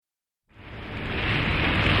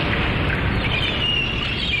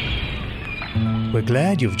We're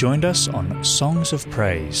glad you've joined us on Songs of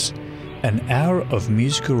Praise, an hour of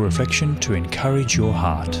musical reflection to encourage your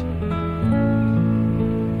heart.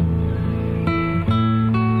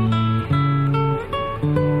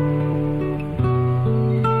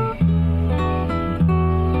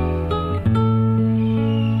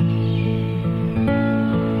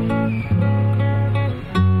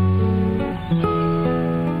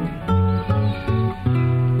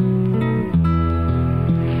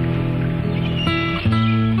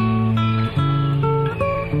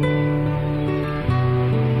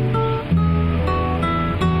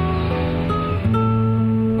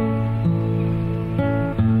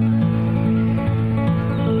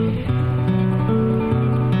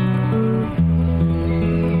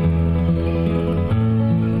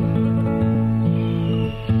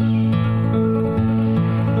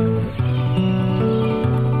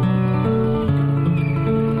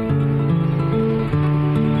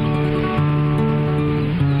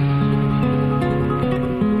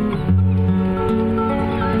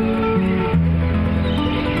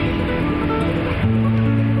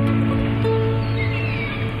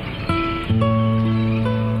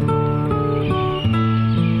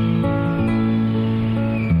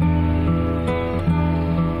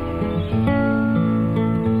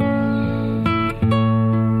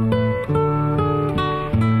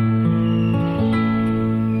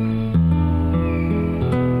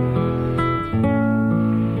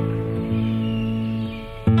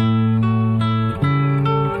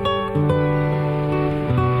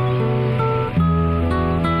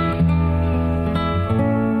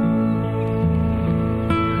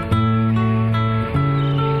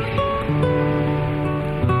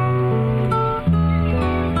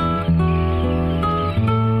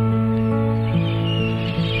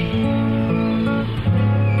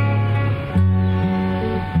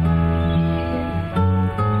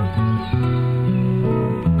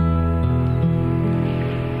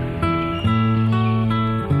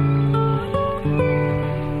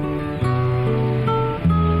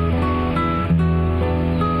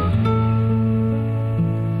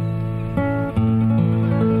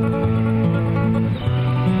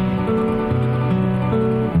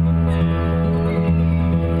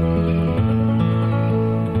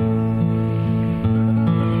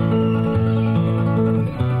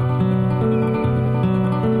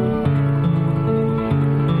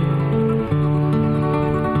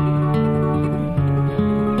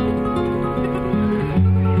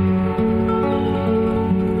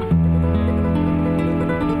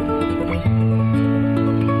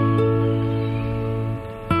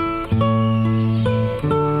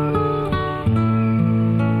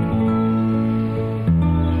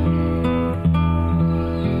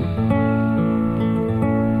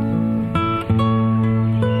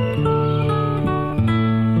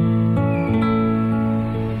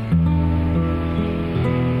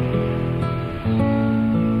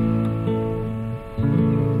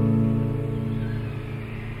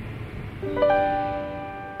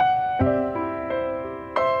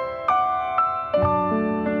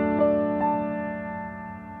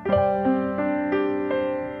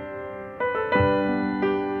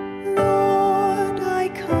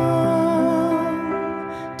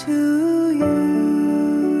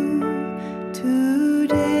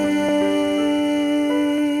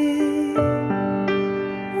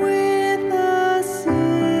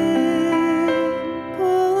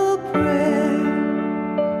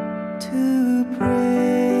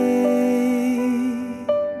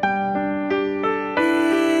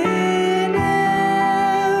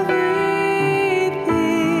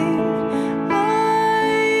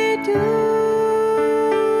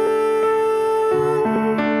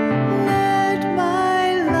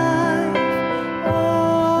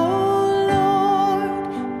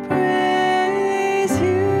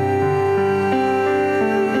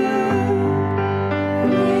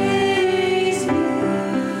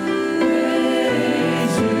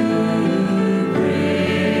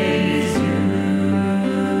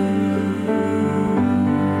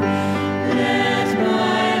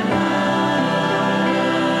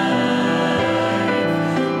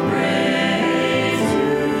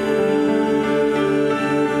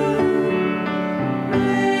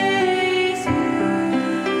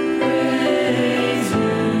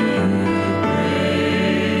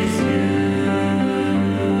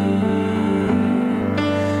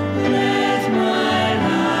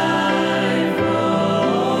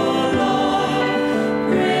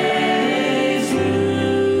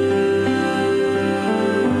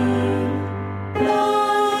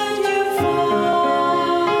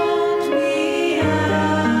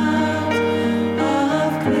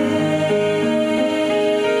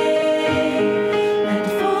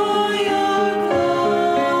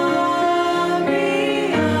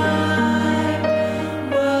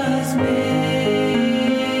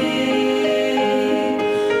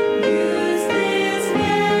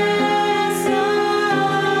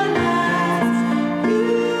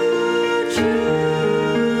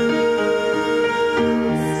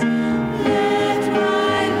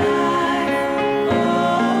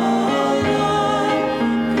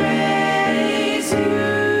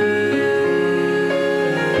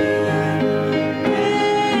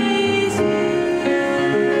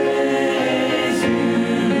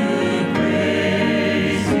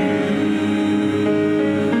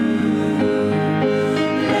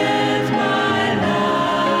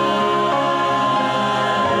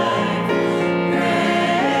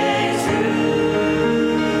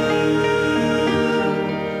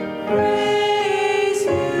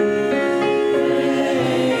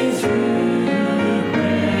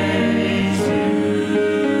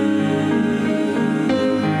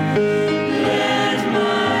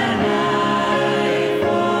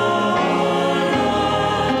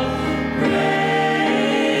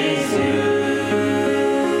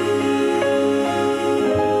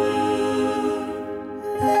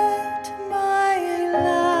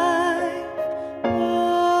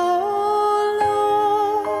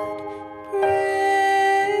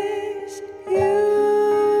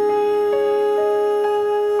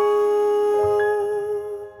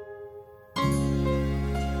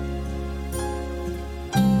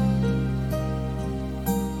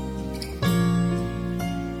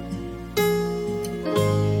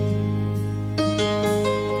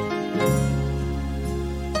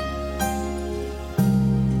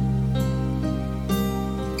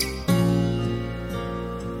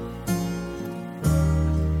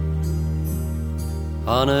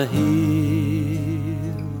 On a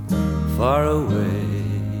hill far away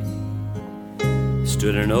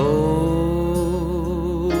stood an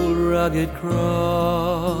old rugged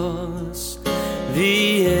cross,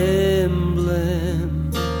 the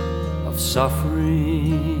emblem of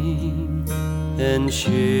suffering and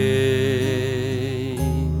shame.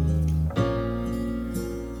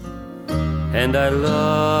 And I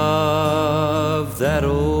love that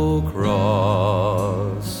old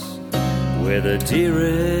cross, where the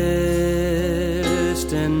dearest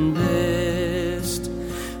and best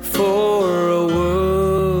for a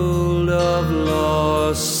world of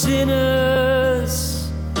lost sinners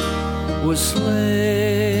was slain.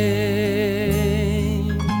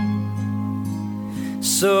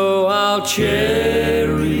 So I'll cherish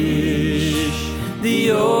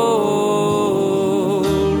the old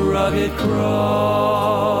rugged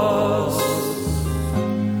cross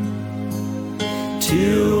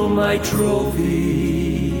till my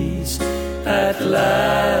trophies at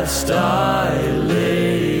last I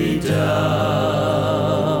lay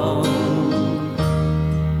down.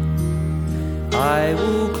 I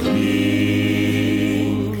will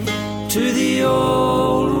cling to the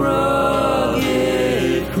old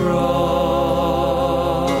rugged cross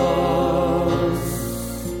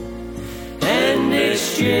and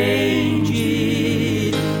exchange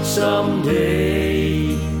it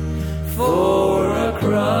someday for a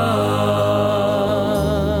crown.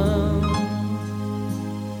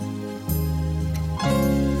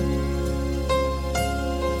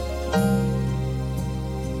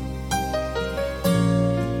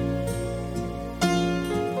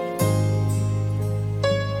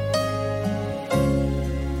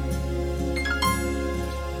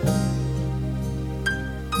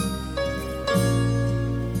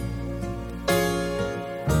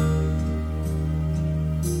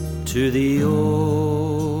 To the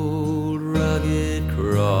old rugged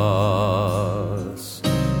cross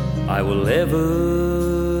I will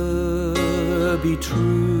ever be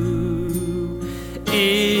true,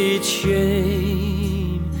 its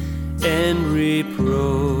shame and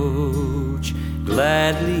reproach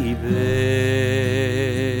gladly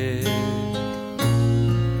bear.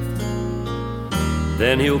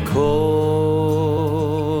 Then he'll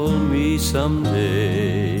call me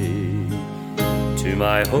someday to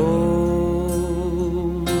my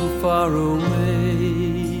home far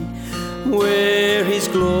away, where his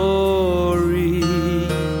glory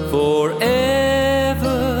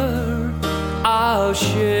forever I'll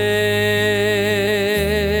share.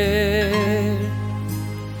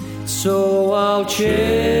 So I'll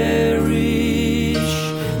cherish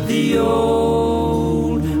the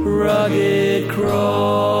old rugged cross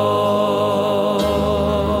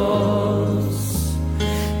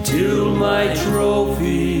till my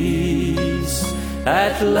trophies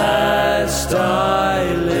at last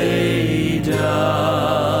I lay down.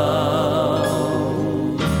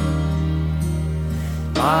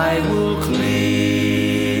 I will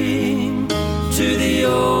cling to the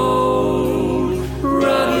old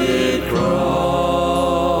rugged cross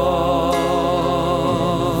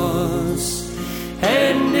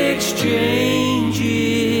and exchange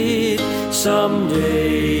it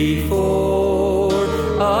someday for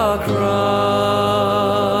a crown.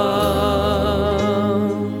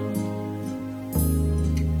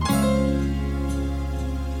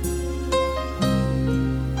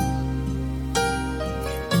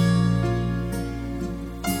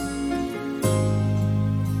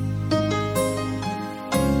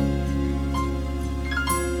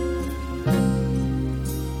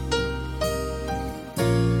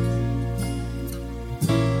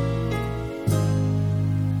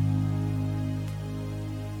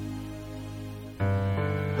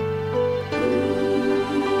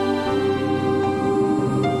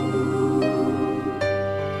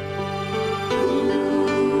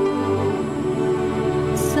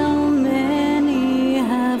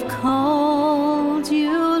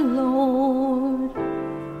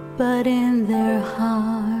 But in their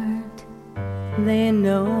heart they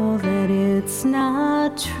know that it's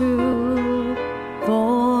not true,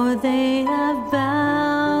 for they have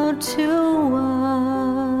bowed to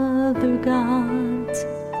other gods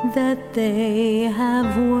that they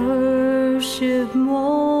have worshipped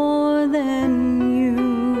more than you,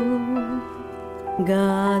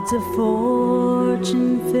 gods of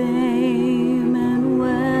fortune, fame, and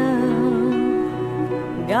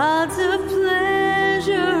wealth, gods of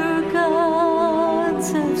pleasure,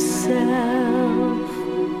 gods of self.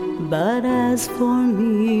 But as for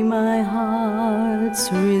me, my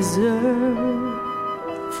heart's reserved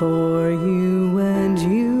for you and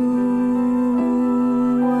you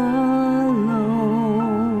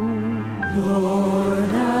alone,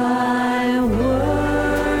 Lord.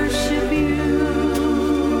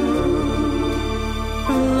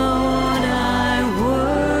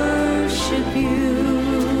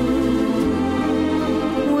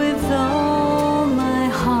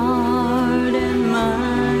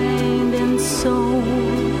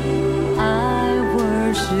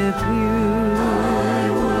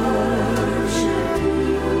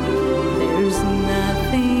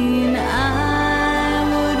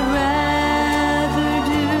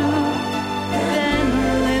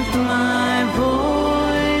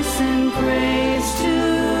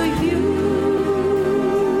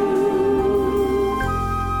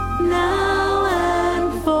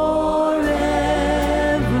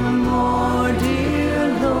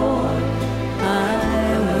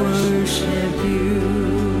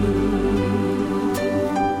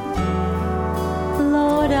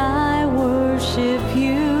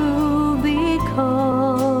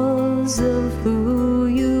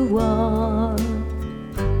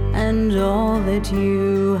 that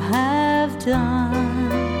you have done,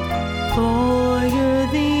 for you're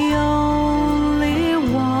the only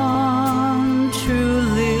one true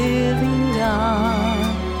living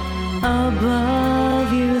God.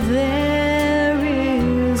 Above you there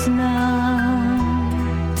is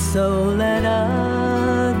none. So let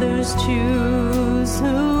others choose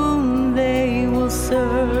whom they will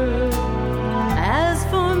serve. As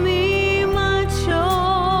for me, my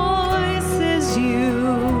choice is you.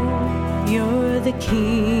 You're the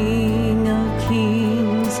King of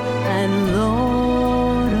kings and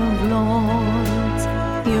Lord of lords.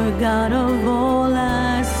 You're God of all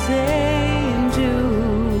I say and do.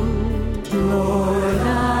 Lord,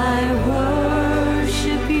 I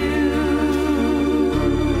worship you.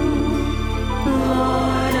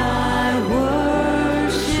 Lord, I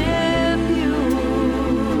worship you.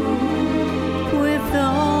 With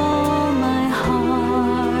all my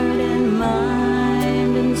heart and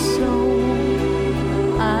mind and soul,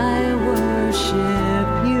 I worship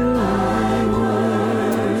you. I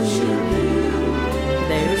worship you.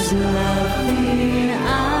 There's nothing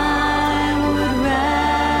I would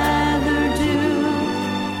rather do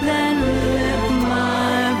than lift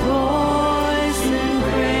my voice and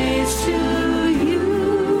praise to you.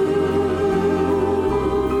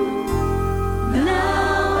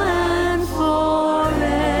 Now and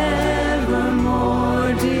forevermore,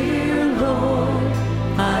 dear Lord,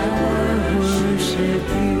 I worship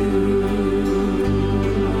you.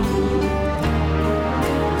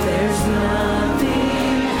 There's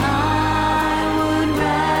nothing I would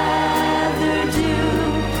rather do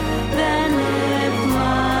than lift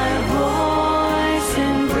my voice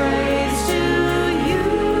and praise to you.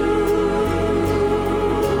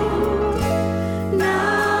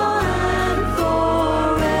 Now and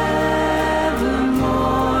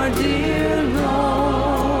forevermore, dear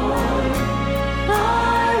Lord,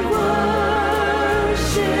 I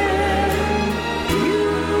worship you.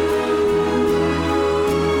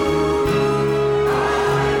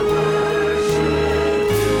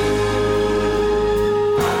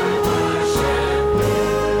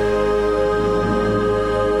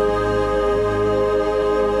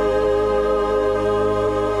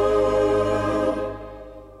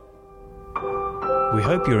 We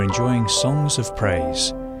hope you're enjoying Songs of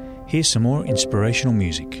Praise. Here's some more inspirational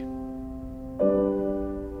music.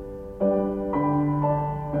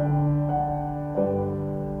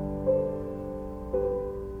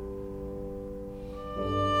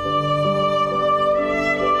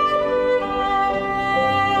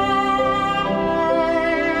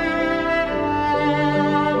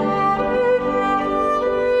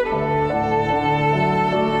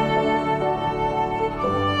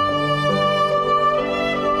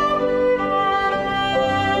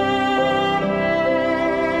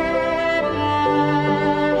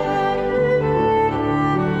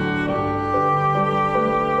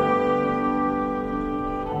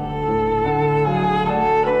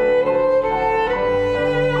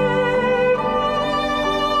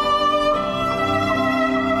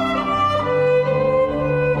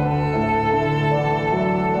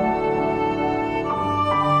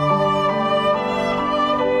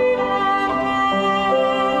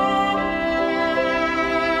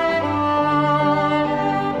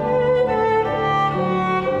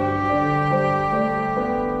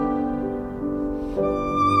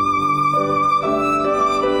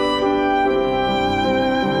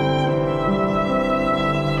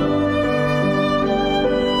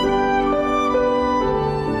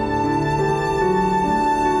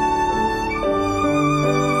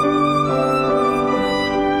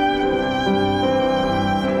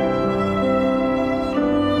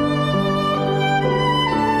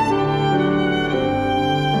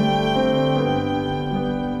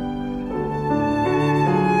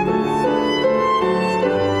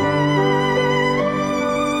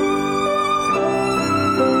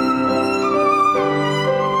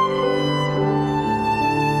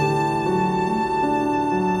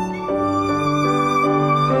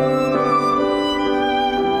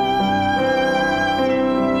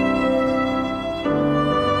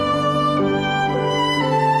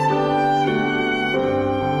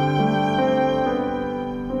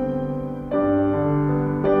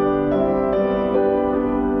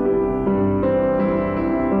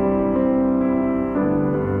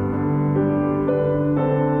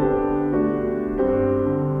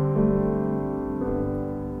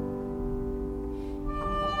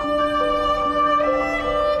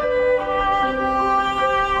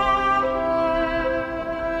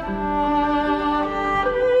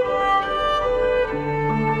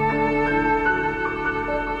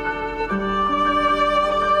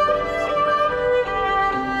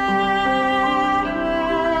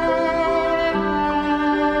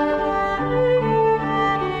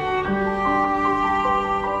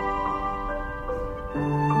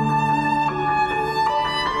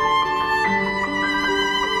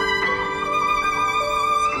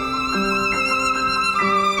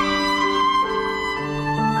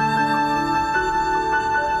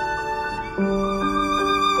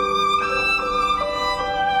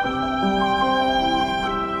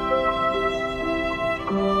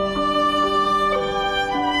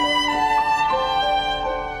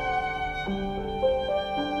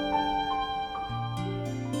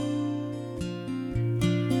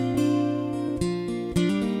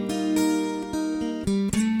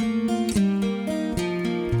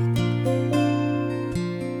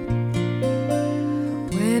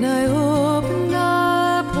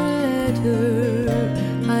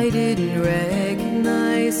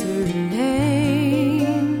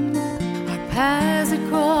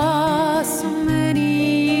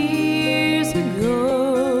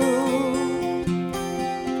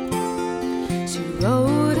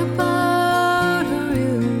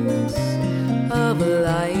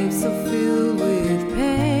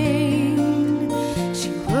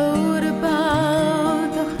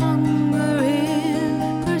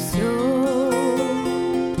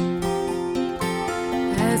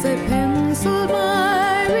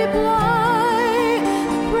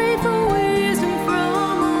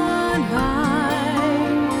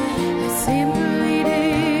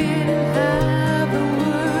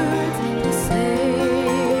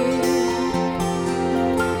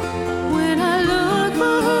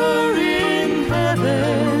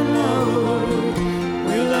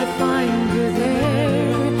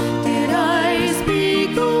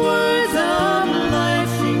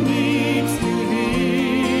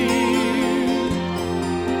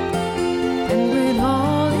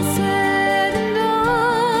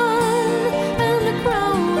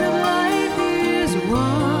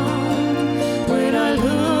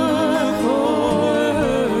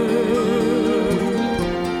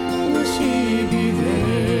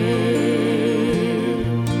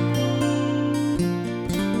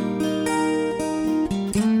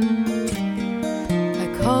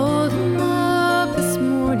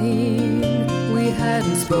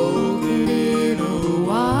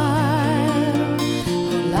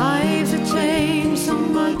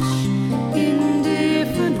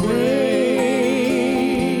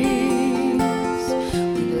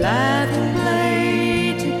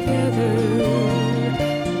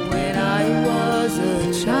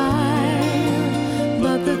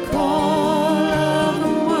 the call of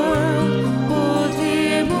the world pulled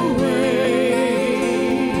him away.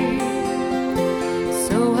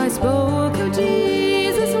 So I spoke of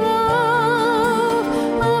Jesus' love,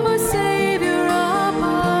 of our Savior up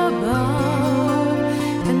above,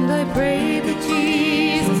 and I prayed that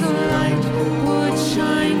Jesus' light would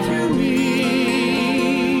shine through me.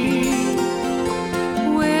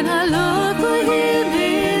 When I look for him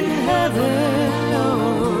in heaven,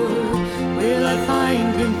 Lord, will I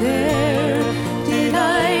find him there? Did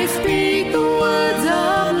I speak the words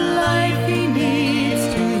of life he needs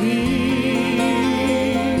to hear?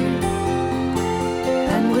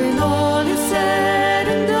 And when all is said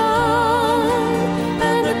and done,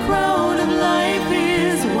 and the crown of life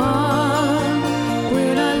is won,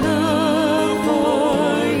 will I look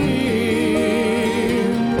for him?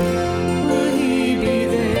 Will he be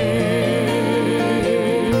there?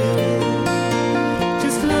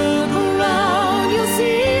 Just look around, you'll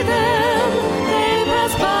see them. They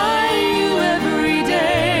pass by you every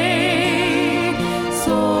day.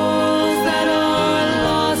 Souls that are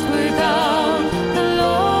lost without the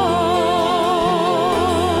Lord.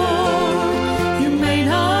 You may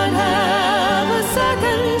not have a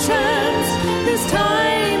second chance. This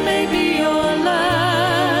time may be your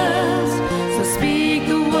last. So speak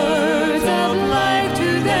the words of life to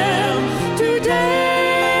them today.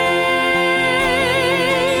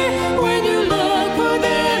 When you look for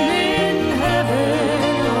them in heaven,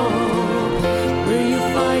 will you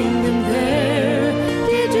find them there?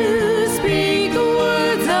 Did you speak the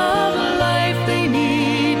words of life they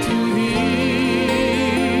need to hear?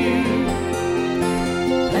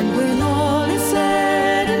 And when all is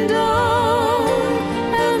said and done,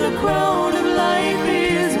 and the crown of life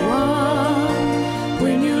is won,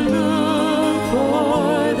 when you look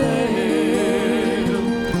for them,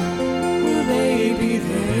 will they be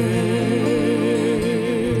there?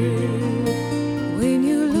 When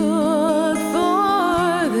you look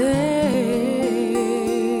for them,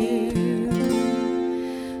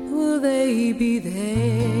 will they be there?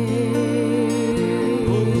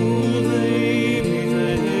 Will they be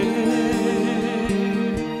there?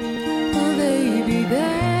 Will they be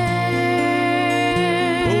there?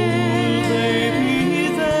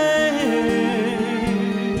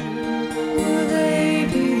 Will they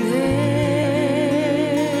be there?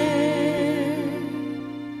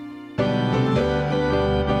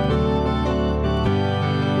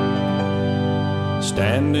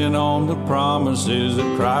 Standing on the promises of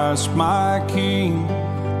Christ my King,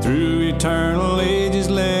 through eternal ages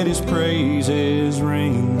let his praises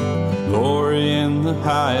ring. Glory in the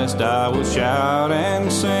highest I will shout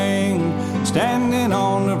and sing, standing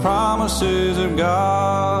on the promises of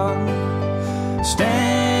God.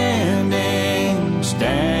 Standing,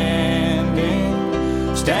 standing,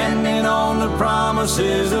 standing on the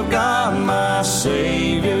promises of God my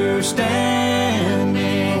Savior.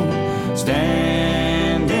 Standing,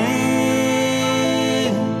 standing,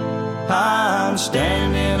 I'm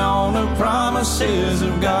standing on the promises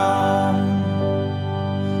of God.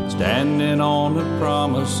 Standing on the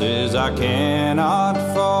promises I cannot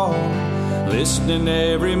fall, listening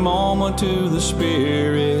every moment to the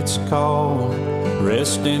Spirit's call,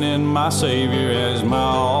 resting in my Savior as my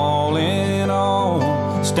all in all.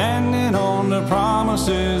 Standing on the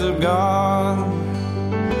promises of God.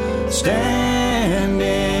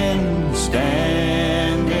 Standing,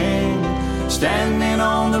 standing, standing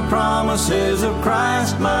on the promises of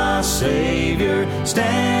Christ my Savior.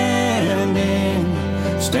 Standing,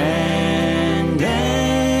 standing,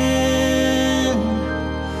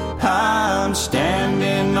 I'm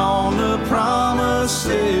standing on the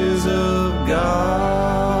promises of God.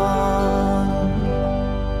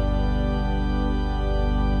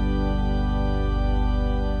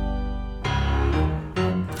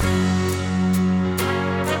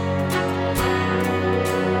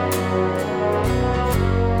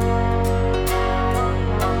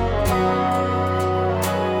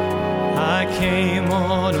 I came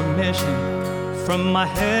on a mission from my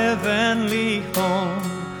heavenly home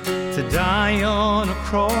to die on a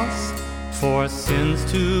cross for sins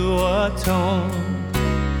to atone.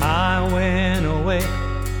 I went away,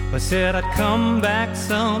 but said I'd come back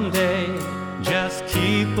someday. Just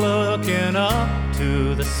keep looking up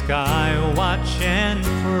to the sky, watch and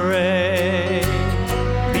pray.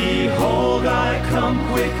 Behold, I come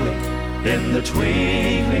quickly in the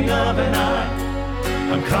twinkling of an eye.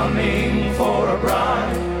 I'm coming for a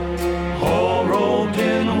bride, all robed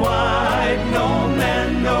in white. No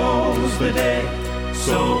man knows the day,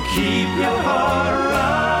 so keep your heart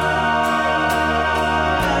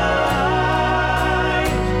right.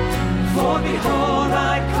 For behold,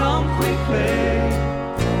 I come quickly,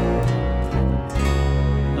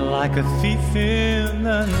 like a thief in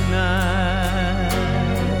the night.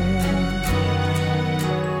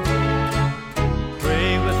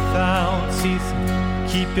 Pray without ceasing,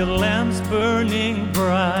 keep your lamps burning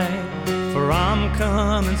bright, for I'm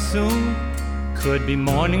coming soon. Could be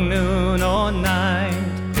morning, noon, or night.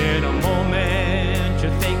 In a moment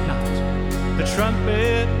you think not, the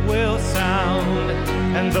trumpet will sound,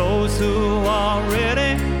 and those who are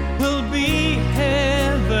ready will be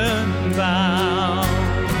heaven bound.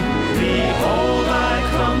 Behold, I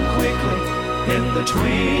come quickly, in the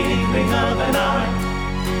twinkling of an eye.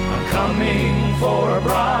 I'm coming for a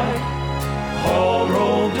bride, all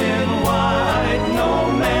robed in white. No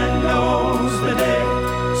man knows the day,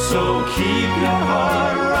 so keep your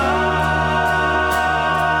heart right.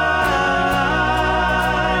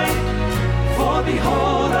 For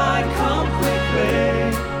behold, I come quickly,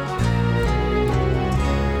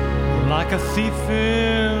 like a thief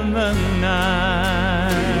in the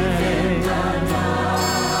night.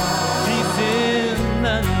 Thief in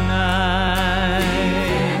the night.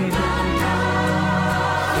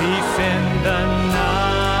 Thief in the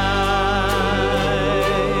night.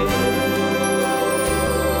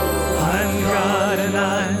 I'm God and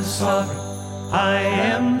I'm sovereign. I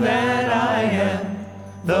am that I am,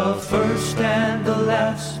 the first and the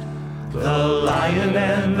last, the lion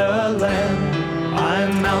and the lamb.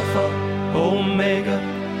 I'm Alpha, Omega,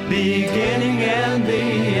 beginning and the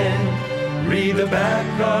end. Read the back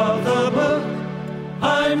of the book,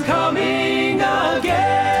 I'm coming again.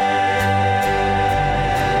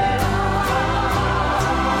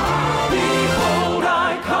 Behold,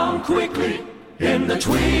 I come quickly, in the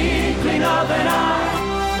twinkling of an eye.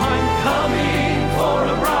 I'm coming for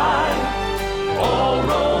a bride, all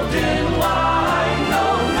robed in white. No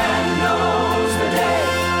man knows the day,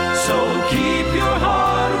 so keep your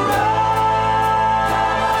heart right.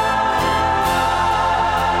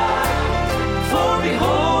 For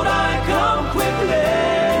behold, I come quickly.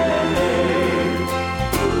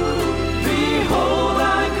 Behold,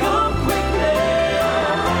 I come quickly.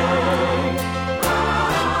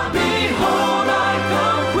 Behold, I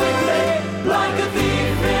come quickly, like a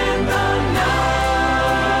thief in the night.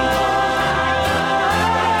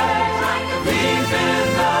 Like a thief in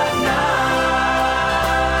the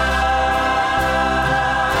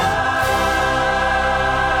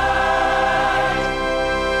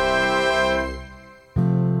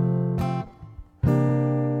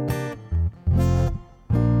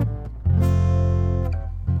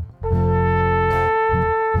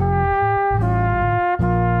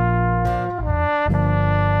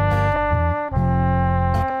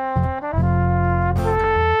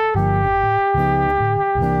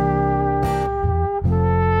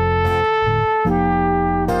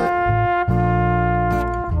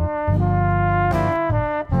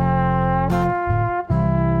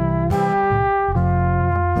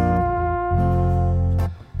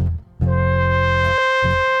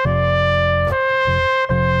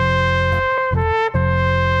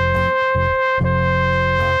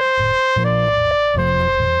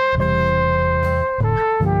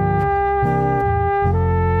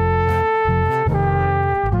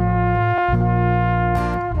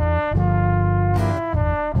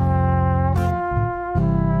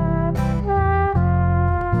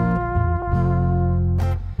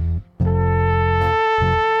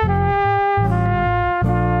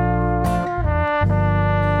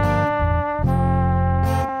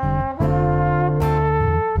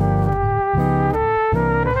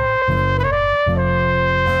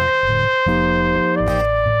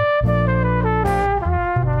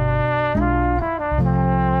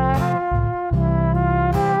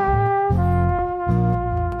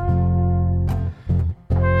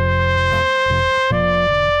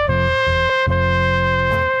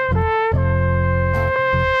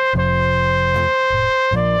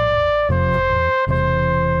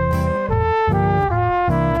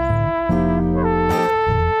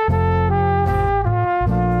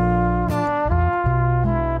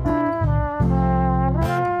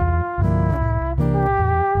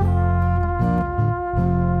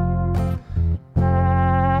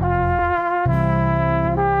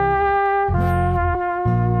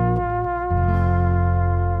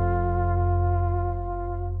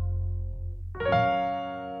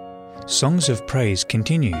Songs of Praise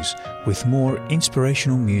continues with more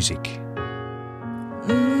inspirational music.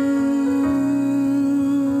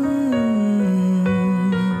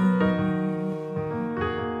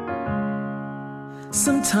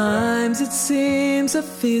 Sometimes it seems I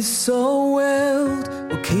feel so well,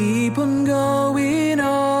 we'll keep on going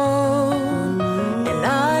on, and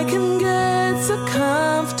I can get so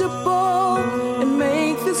comfortable and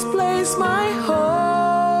make this place my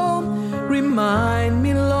home.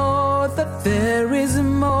 there is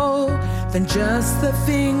more than just the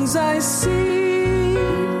things I see.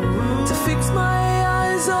 To fix my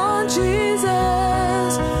eyes on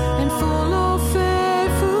Jesus and follow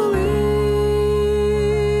faithfully.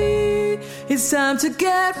 It's time to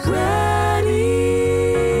get ready.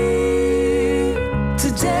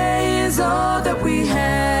 Today is all that we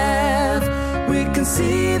have. We can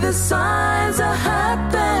see the signs are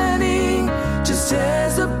happening, just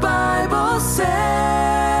as the Bible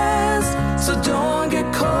says. So don't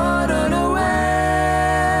get caught unaware.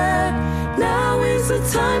 Now is the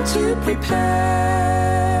time to prepare.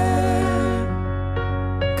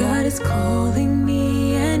 God is calling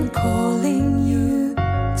me and calling you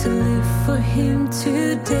to live for Him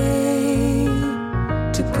today,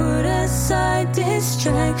 to put aside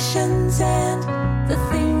distractions and the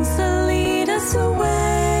things that lead us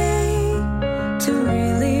away, to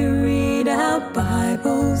really read our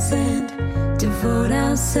Bibles and devote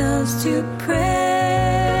ourselves to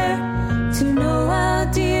prayer, to know our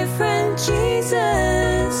dear friend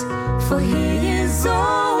Jesus, for He is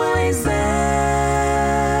always there.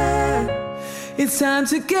 It's time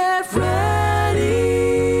to get ready.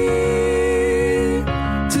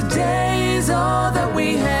 Today is all that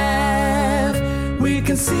we have. We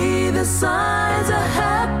can see the signs are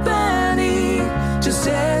happening, just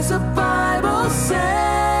as the Bible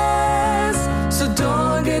says. So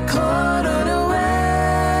don't get caught unaware.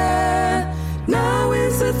 Now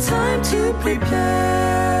is the time to prepare.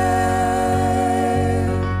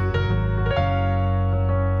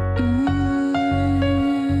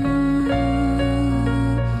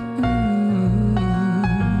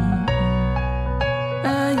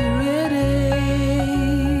 Are you ready?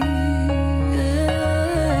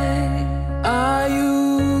 Are you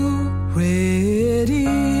ready?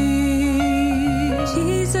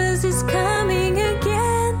 Jesus is coming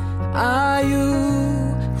again. Are you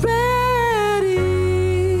ready?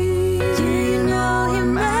 Do you know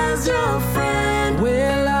Him as your friend?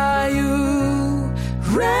 Well, are you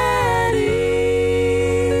ready?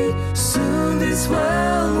 Soon this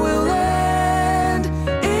world will end.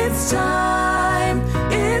 It's time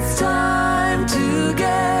to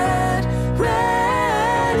get ready.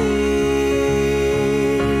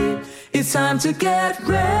 It's time to get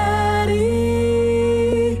ready.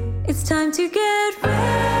 It's time to get ready.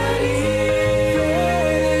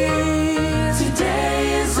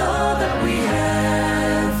 Today is all that we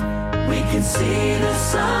have. We can see the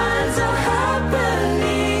signs are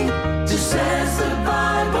happening, just as the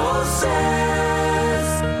Bible says.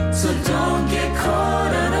 So don't get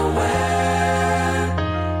caught unaware.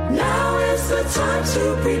 Now is the time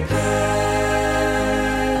to prepare.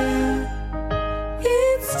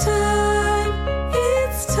 It's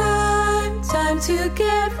time to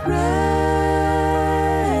get ready.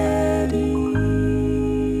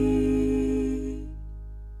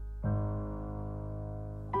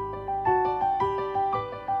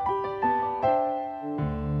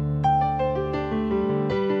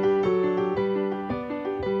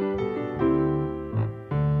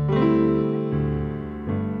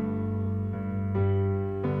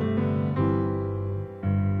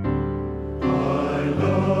 I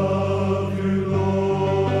love you,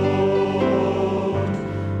 Lord,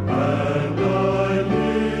 and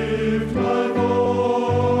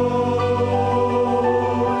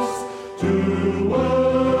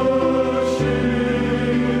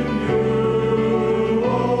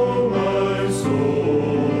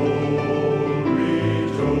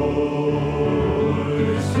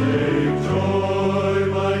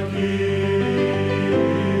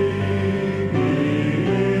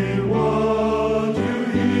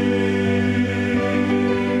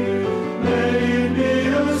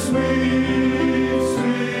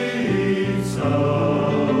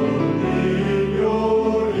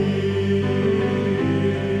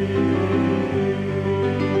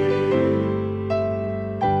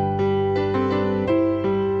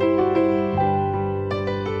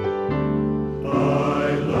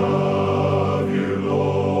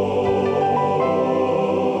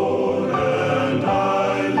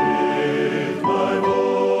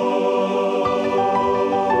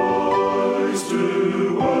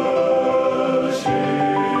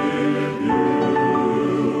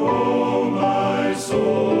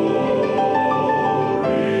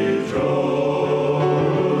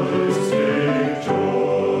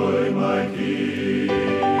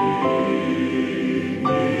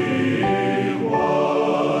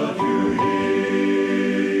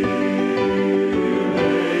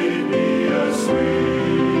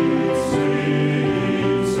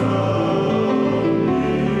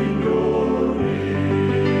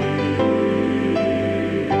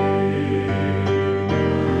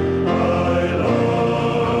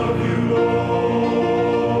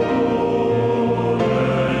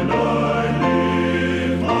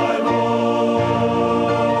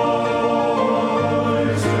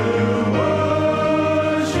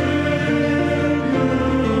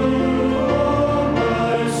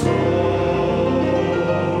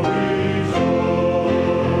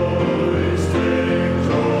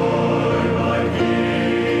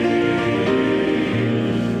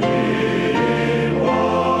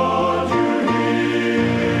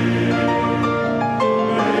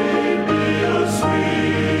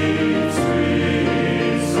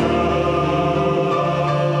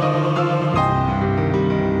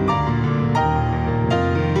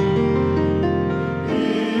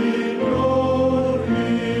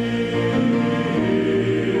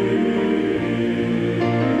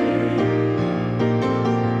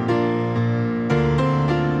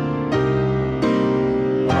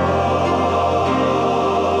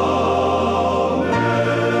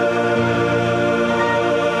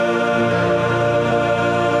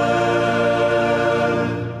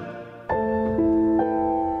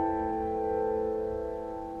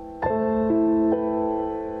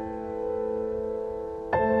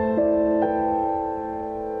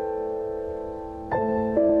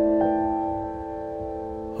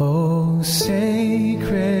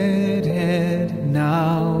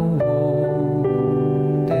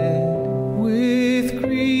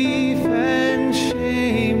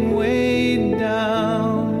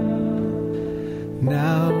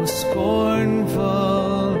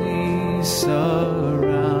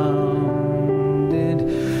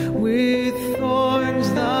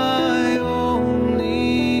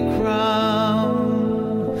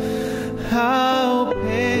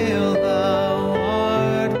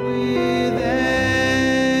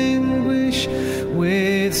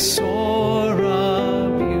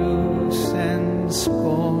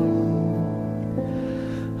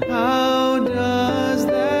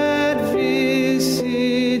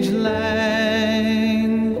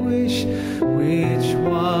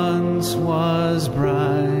was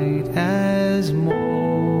bright as morn.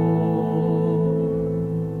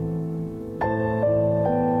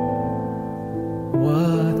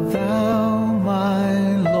 What thou,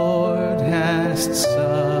 my Lord, hast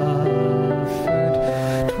suffered,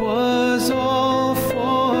 'twas all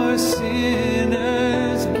for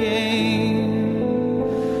sinners' gain.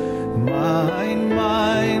 Mine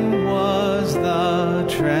was the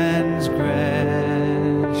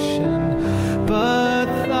transgression, but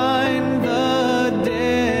thine the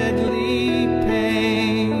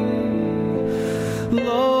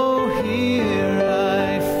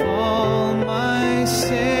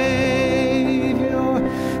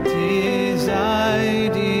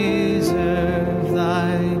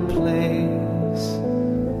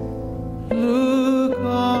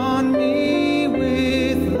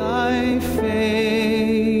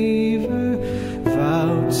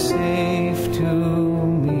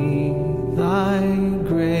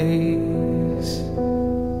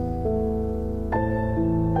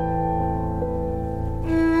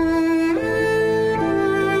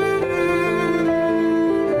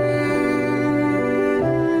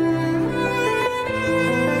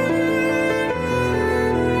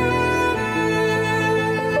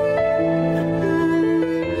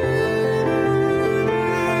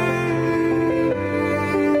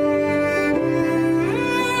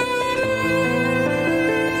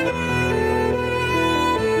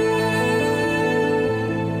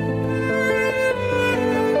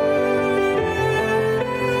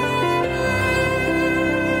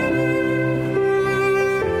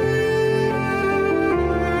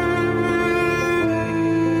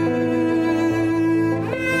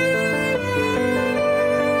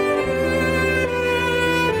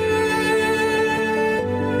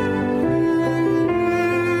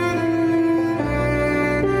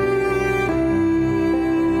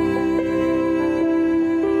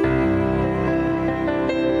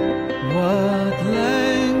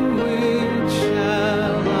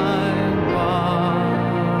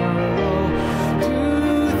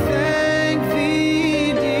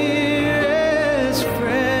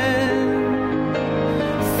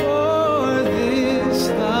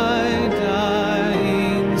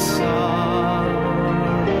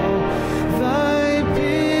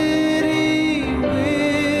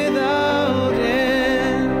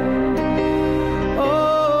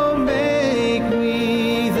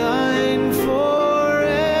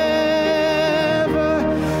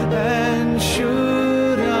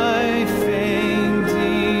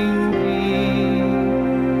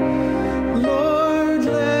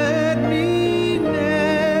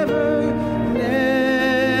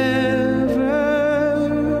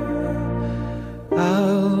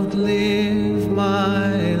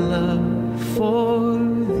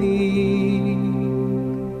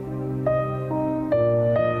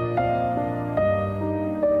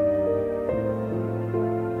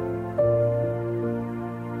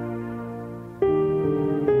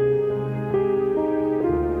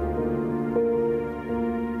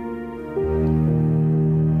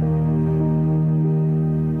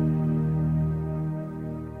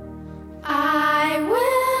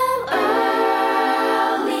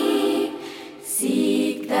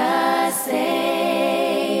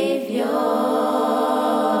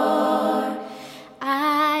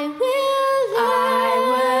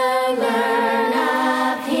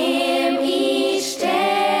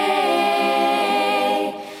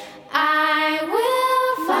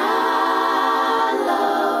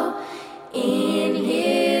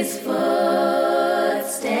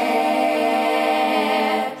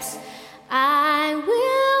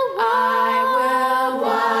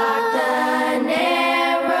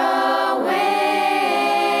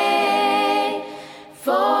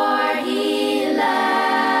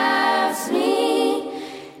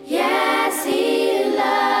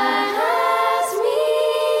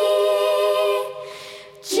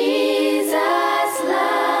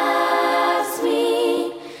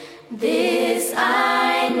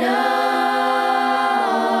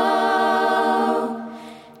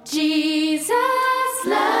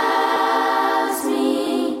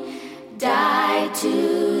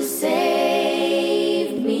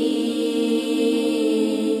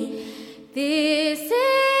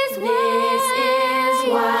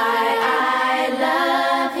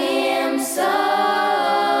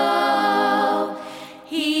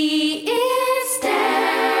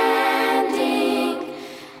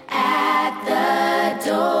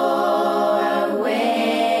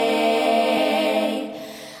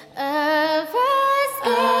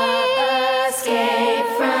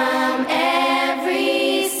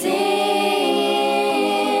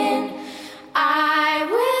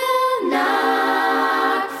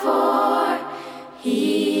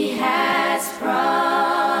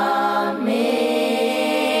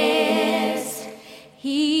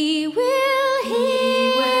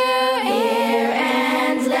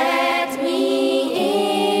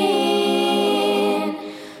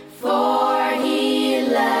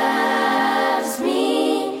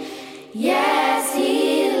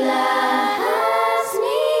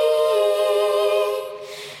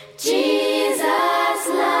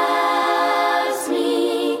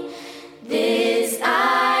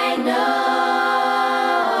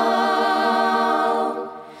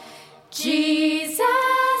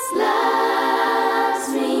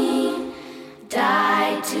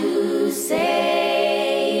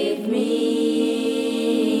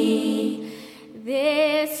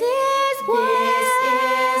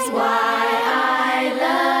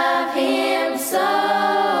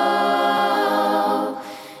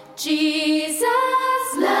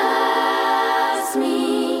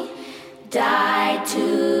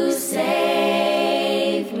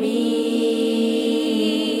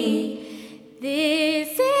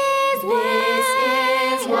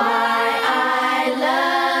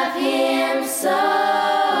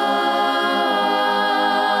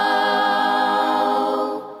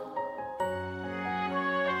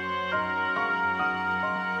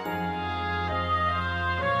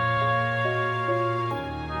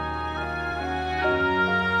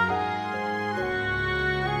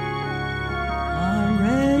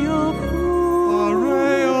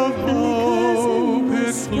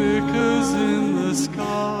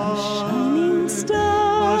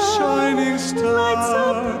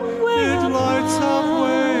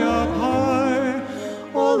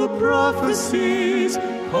prophecies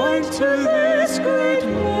point to this great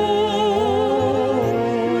war.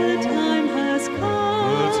 The time has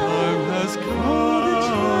come. The time has come.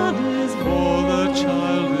 For the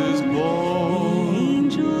child is born. The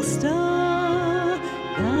angel star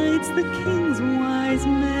guides the king's wise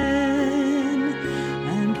men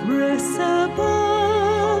and rests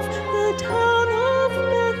above the town of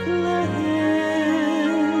Bethlehem.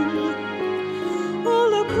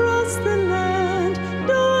 All across the land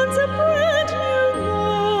dawns a brand new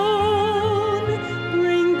dawn.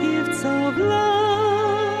 Bring gifts of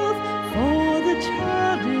love, for the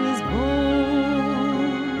child is born.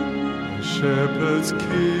 Shepherds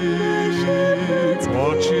keep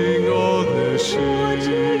watching all their sheep.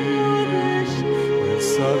 When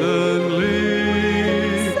suddenly,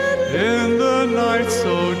 in the night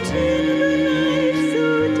so deep,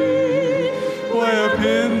 way up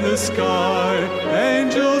in the sky,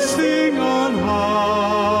 angels sing on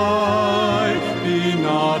high. Be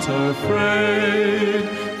not afraid,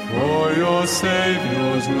 for your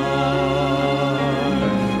Savior's nigh.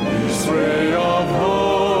 This ray of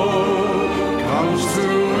hope comes to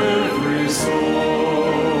every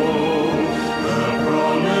soul. The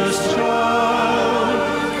promised child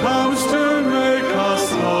comes to make us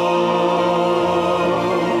whole.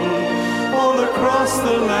 All across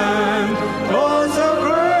the land dawns a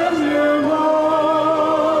brand new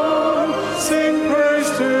morn. Sing praise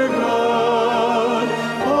to God,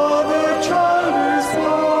 for the child is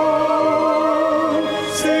born.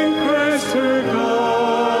 Sing praise to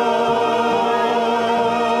God,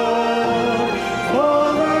 for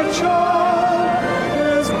the child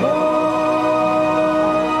is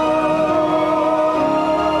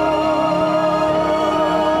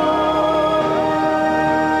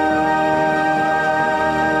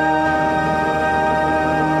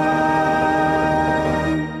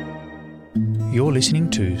You're listening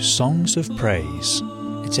to Songs of Praise.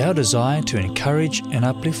 It's our desire to encourage and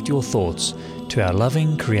uplift your thoughts to our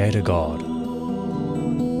loving Creator God.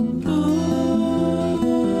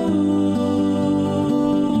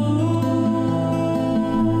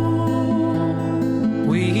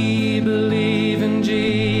 We believe in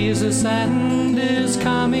Jesus and His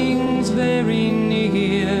coming's very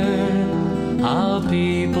near. Our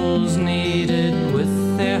people's needed with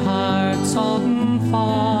their hearts on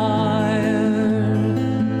fire.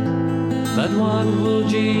 But what will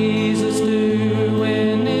Jesus do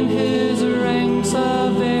when in His ranks are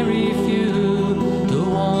very few to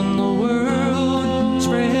warn the world,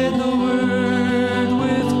 spread the word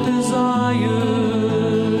with desire?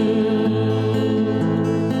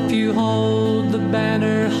 Few hold the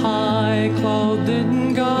banner high, clothed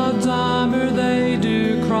in God's armor, they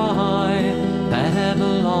do cry,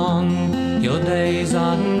 Babylon, your days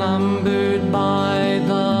are numbered by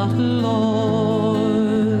the Lord.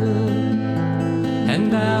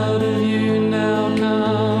 And out of you now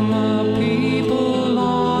come a people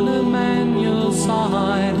on Emmanuel's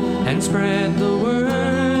side, and spread the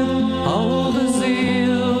word, hold the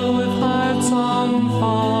zeal with hearts on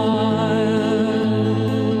fire.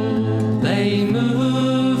 They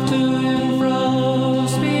move to and fro,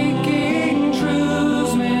 speaking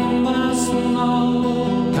truths men must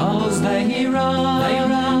know, 'cause they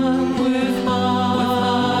run with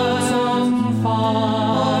hearts on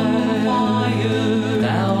fire.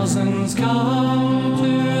 Thousands come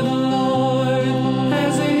to the Lord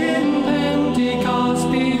as in Pentecost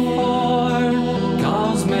before,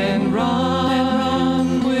 'cause men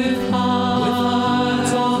run with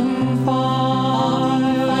hearts on fire.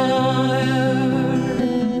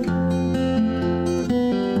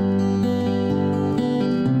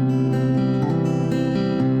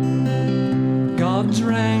 God's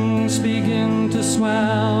ranks begin to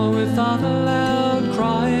swell with a loud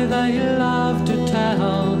cry they love to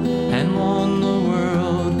tell, and warn the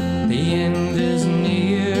world the end is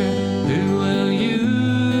near. Who will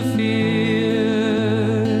you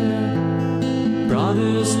fear?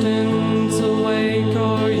 Protestants, awake,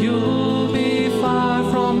 or you'll be far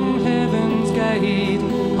from heaven's gate.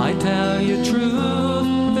 I tell you truth,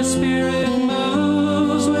 the Spirit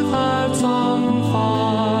moves with hearts on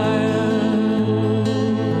fire.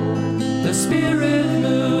 The Spirit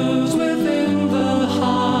moves within the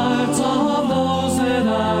hearts of those that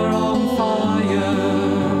are on fire.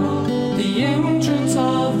 The entrance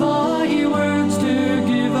of thy words to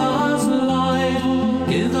give us light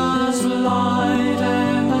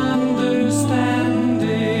and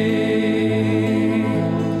understanding.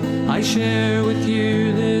 I share with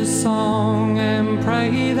you this song and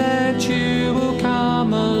pray that you will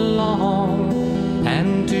come along,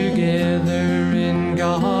 and together in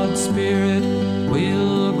God's Spirit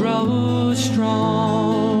we'll grow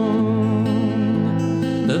strong.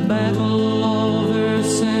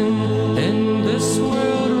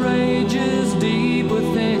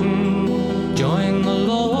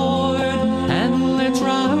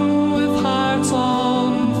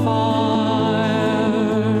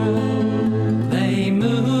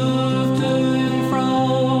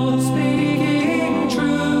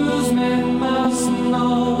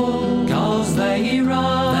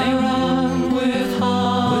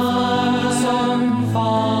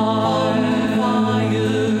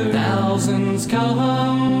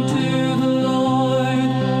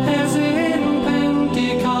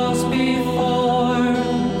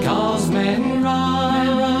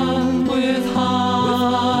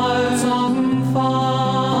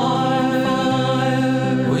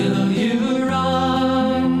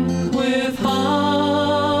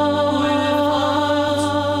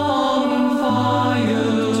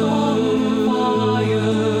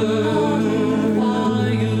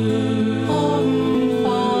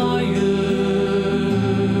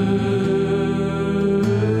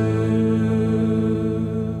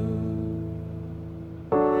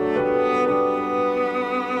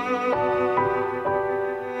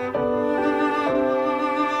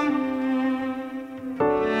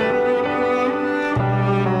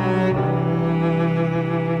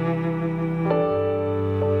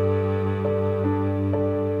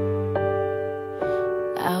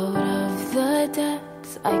 the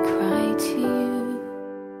depths I cry to you.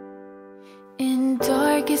 In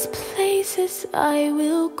darkest places I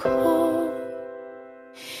will call.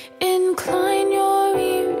 Incline your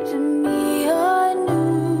ear to me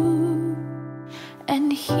anew,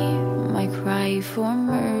 and hear my cry for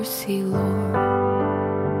mercy, Lord.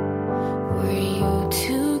 Were you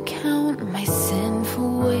to count my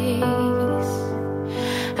sinful ways,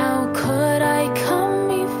 how could I come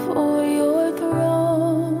before your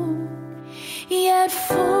throne? Yet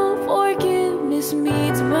full forgiveness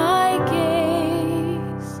meets my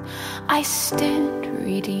gaze. I stand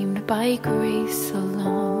redeemed by grace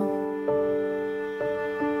alone.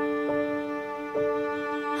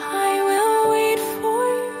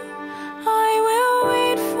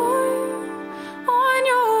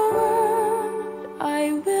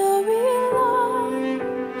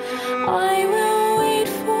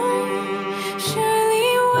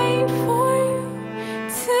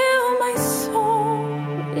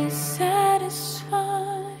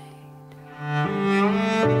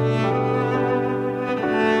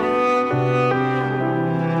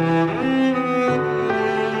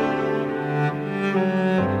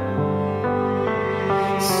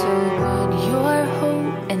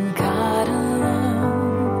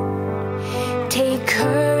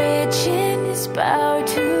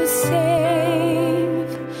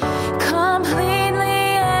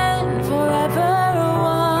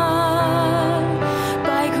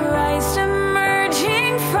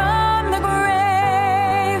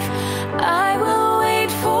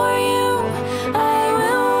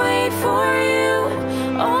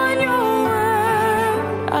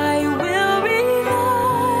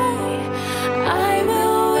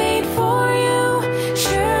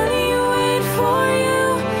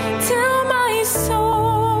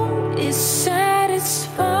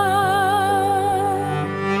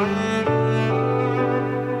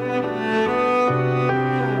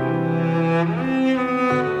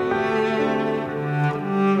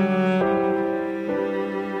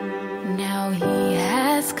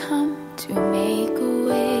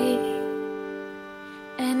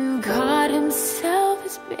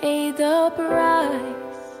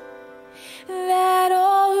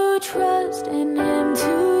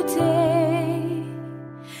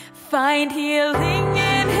 Find healing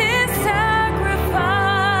in his sacrifice.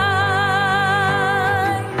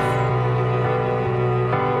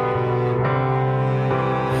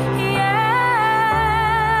 Yeah,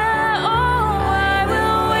 oh, I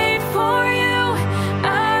will wait for you.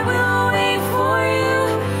 I will wait for you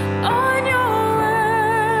on your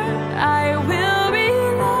word. I will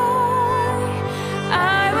rely.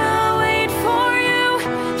 I will wait for you.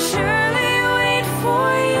 Surely wait for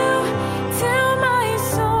you till my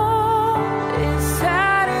soul is satisfied.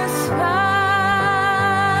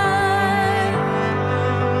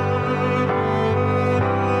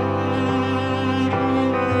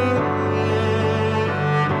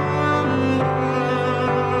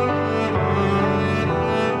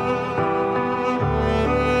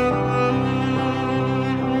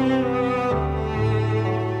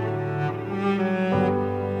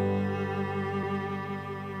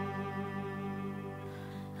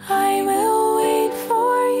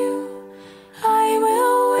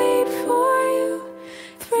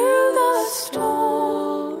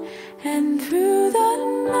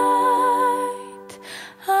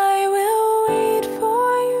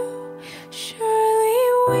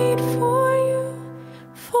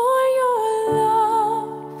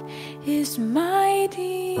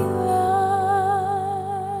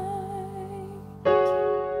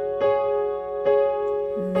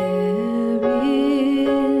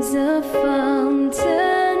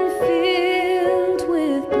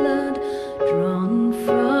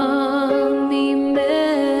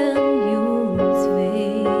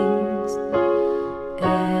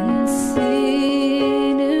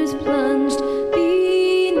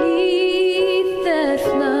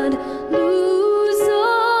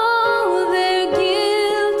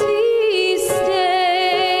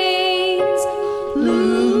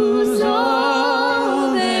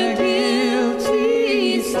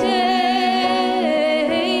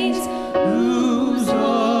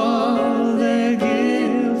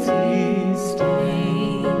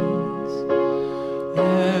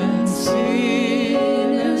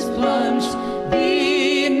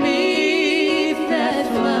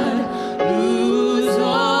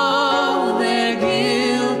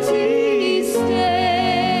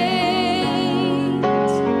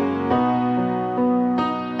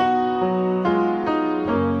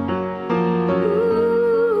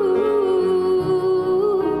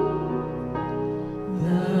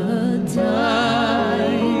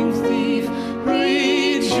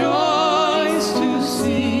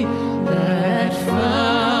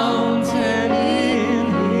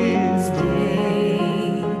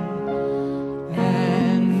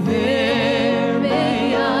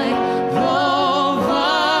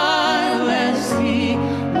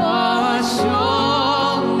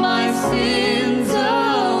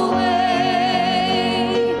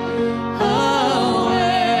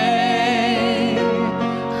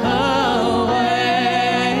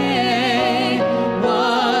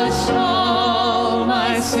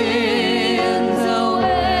 sins away.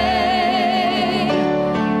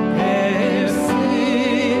 Ever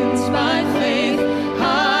since by faith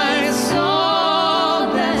I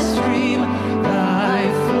saw that stream, thy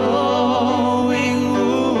flowing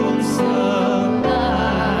wounds supplied.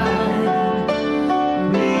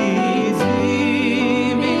 Redeeming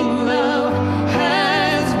love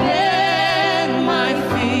has been my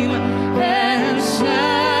theme, and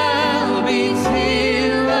shall be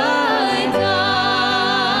till I die,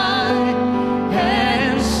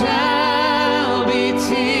 and shall be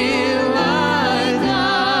till I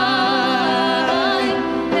die,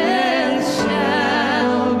 and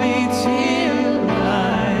shall be till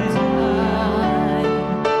I die.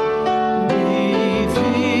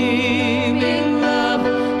 Redeeming love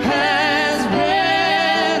has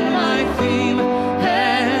been my theme,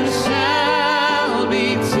 and shall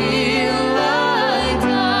be till I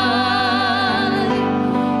die.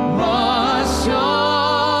 Wash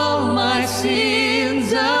all my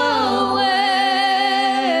sins away.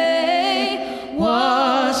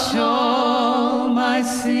 Wash all my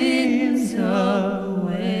sins away.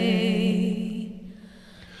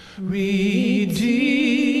 Redeeming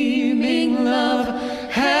love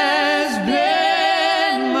has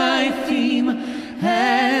been my theme,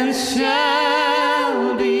 and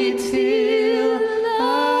shall be till I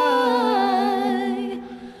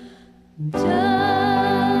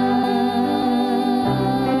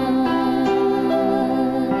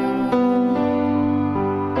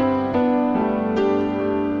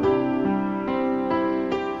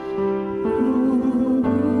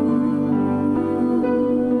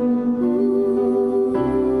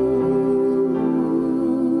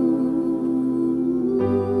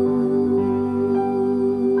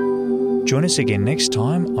Join us again next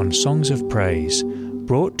time on Songs of Praise,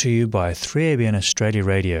 brought to you by 3ABN Australia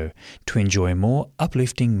Radio, to enjoy more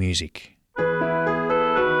uplifting music.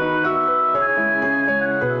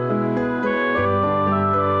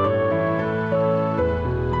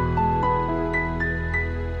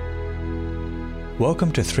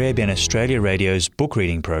 Welcome to 3ABN Australia Radio's book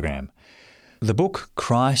reading program. The book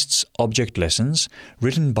Christ's Object Lessons,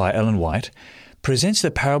 written by Ellen White, presents the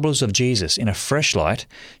parables of Jesus in a fresh light,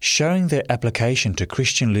 showing their application to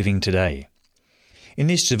Christian living today. In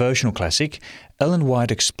this devotional classic, Ellen White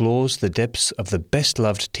explores the depths of the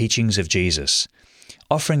best-loved teachings of Jesus,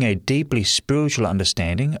 offering a deeply spiritual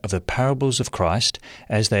understanding of the parables of Christ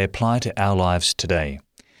as they apply to our lives today.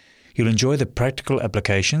 You'll enjoy the practical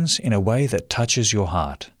applications in a way that touches your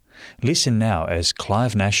heart. Listen now as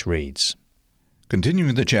Clive Nash reads.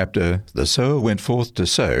 Continuing the chapter, the sower went forth to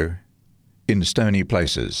sow in stony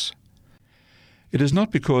places. It is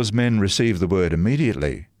not because men receive the word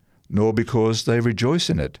immediately, nor because they rejoice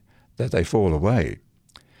in it, that they fall away.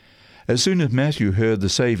 As soon as Matthew heard the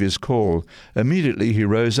Saviour's call, immediately he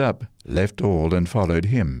rose up, left all, and followed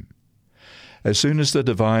him. As soon as the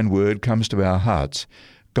divine word comes to our hearts,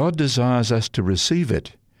 God desires us to receive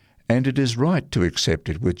it, and it is right to accept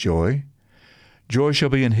it with joy. Joy shall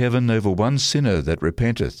be in heaven over one sinner that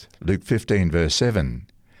repenteth, Luke 15, verse 7.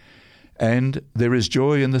 And there is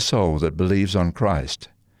joy in the soul that believes on Christ.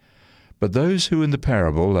 But those who in the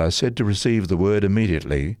parable are said to receive the word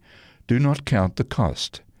immediately do not count the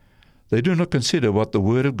cost. They do not consider what the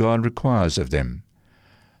word of God requires of them.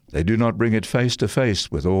 They do not bring it face to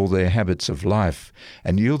face with all their habits of life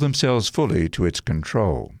and yield themselves fully to its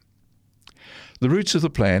control. The roots of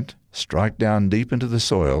the plant strike down deep into the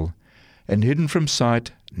soil, and hidden from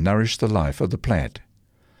sight nourish the life of the plant.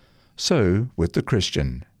 So with the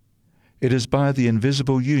Christian. It is by the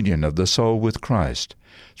invisible union of the soul with Christ,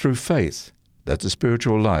 through faith, that the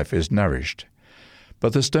spiritual life is nourished.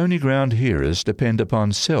 But the stony ground hearers depend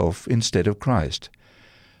upon self instead of Christ.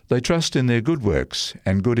 They trust in their good works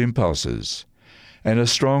and good impulses, and are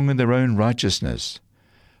strong in their own righteousness.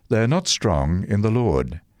 They are not strong in the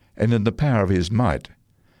Lord, and in the power of his might.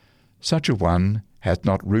 Such a one hath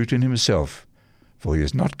not root in himself, for he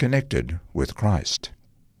is not connected with Christ.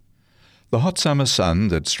 The hot summer sun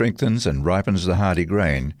that strengthens and ripens the hardy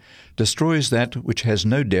grain destroys that which has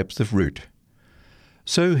no depth of root.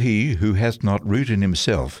 So he who hath not root in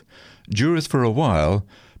himself dureth for a while,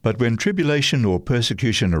 but when tribulation or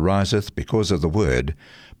persecution ariseth because of the word,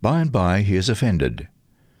 by and by he is offended.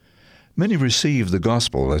 Many receive the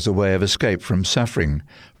gospel as a way of escape from suffering,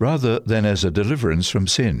 rather than as a deliverance from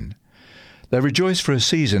sin. They rejoice for a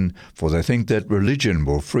season, for they think that religion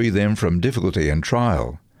will free them from difficulty and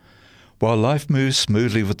trial. While life moves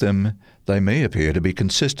smoothly with them, they may appear to be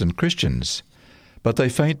consistent Christians, but they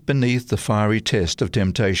faint beneath the fiery test of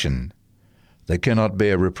temptation. They cannot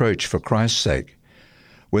bear reproach for Christ's sake.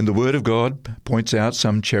 When the Word of God points out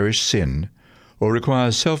some cherished sin, or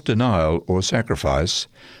requires self-denial or sacrifice,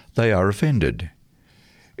 they are offended.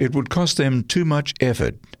 It would cost them too much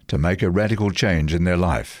effort to make a radical change in their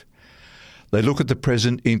life. They look at the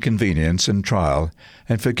present inconvenience and trial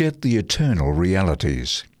and forget the eternal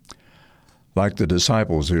realities. Like the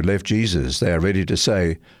disciples who left Jesus, they are ready to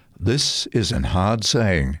say, "This is an hard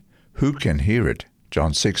saying. Who can hear it?"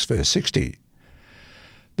 John 6, verse 60.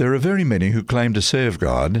 There are very many who claim to serve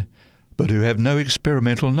God, but who have no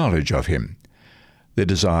experimental knowledge of Him. Their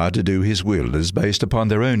desire to do His will is based upon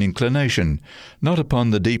their own inclination, not upon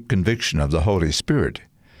the deep conviction of the Holy Spirit.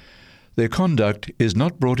 Their conduct is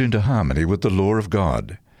not brought into harmony with the law of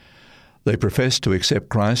God. They profess to accept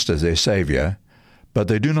Christ as their Saviour, but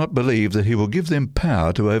they do not believe that He will give them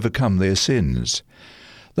power to overcome their sins.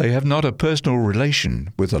 They have not a personal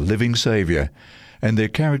relation with a living Saviour, and their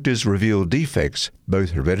characters reveal defects,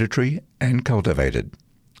 both hereditary and cultivated.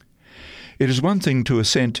 It is one thing to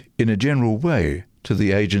assent in a general way to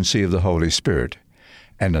the agency of the Holy Spirit,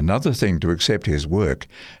 and another thing to accept His work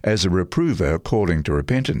as a reprover calling to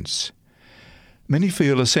repentance. Many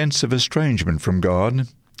feel a sense of estrangement from God,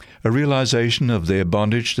 a realization of their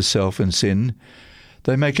bondage to self and sin.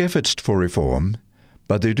 They make efforts for reform,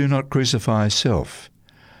 but they do not crucify self.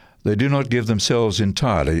 They do not give themselves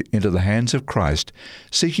entirely into the hands of Christ,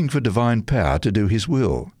 seeking for divine power to do His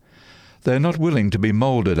will. They are not willing to be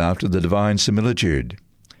moulded after the divine similitude.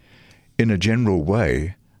 In a general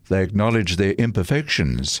way, they acknowledge their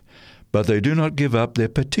imperfections, but they do not give up their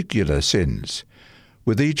particular sins.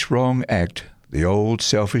 With each wrong act, the old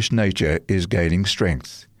selfish nature is gaining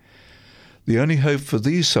strength. The only hope for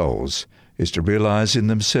these souls is to realize in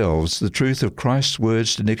themselves the truth of Christ's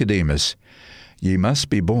words to Nicodemus, "Ye must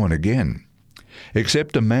be born again.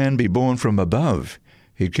 Except a man be born from above,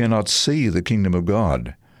 he cannot see the kingdom of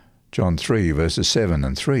God." John 3, verses 7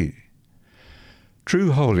 and 3.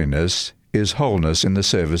 True holiness is wholeness in the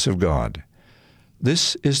service of God.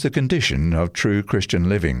 This is the condition of true Christian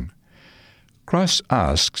living. Christ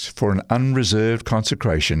asks for an unreserved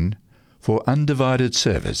consecration, for undivided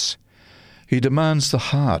service. He demands the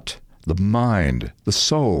heart, the mind, the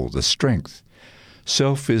soul, the strength.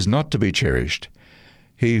 Self is not to be cherished.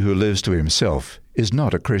 He who lives to himself is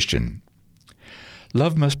not a Christian.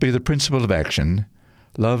 Love must be the principle of action.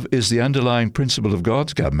 Love is the underlying principle of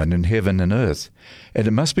God's government in heaven and earth, and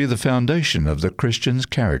it must be the foundation of the Christian's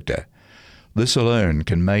character. This alone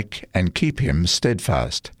can make and keep him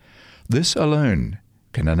steadfast. This alone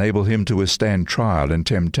can enable him to withstand trial and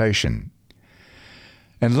temptation.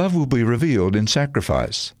 And love will be revealed in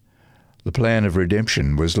sacrifice. The plan of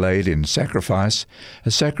redemption was laid in sacrifice,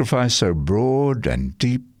 a sacrifice so broad and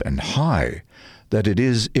deep and high that it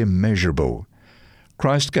is immeasurable.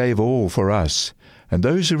 Christ gave all for us, and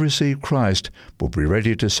those who receive Christ will be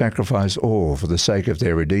ready to sacrifice all for the sake of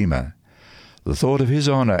their Redeemer. The thought of His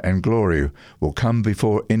honour and glory will come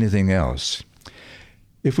before anything else.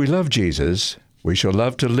 If we love Jesus, we shall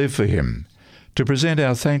love to live for Him, to present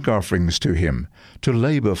our thank offerings to Him, to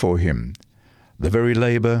labour for Him. The very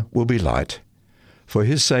labour will be light. For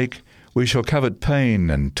His sake, we shall covet pain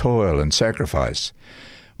and toil and sacrifice.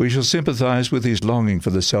 We shall sympathize with His longing for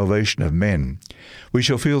the salvation of men. We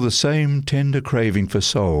shall feel the same tender craving for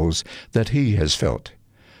souls that He has felt.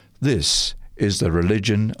 This is the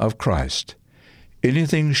religion of Christ.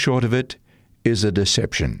 Anything short of it is a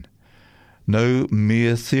deception. No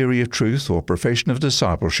mere theory of truth or profession of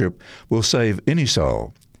discipleship will save any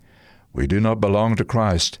soul. We do not belong to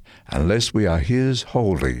Christ unless we are His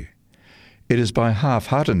wholly. It is by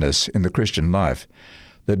half-heartedness in the Christian life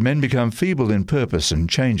that men become feeble in purpose and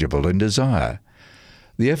changeable in desire.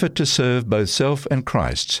 The effort to serve both self and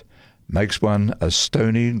Christ makes one a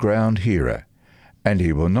stony ground hearer, and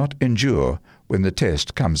he will not endure when the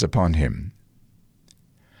test comes upon him.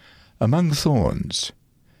 Among thorns.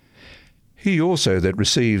 He also that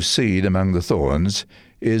receives seed among the thorns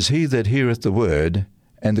is he that heareth the word,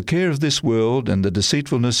 and the care of this world and the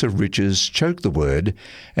deceitfulness of riches choke the word,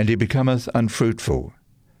 and he becometh unfruitful.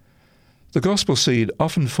 The gospel seed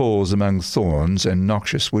often falls among thorns and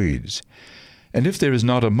noxious weeds, and if there is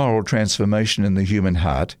not a moral transformation in the human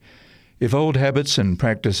heart, if old habits and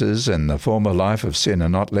practices and the former life of sin are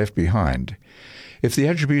not left behind, if the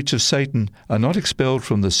attributes of Satan are not expelled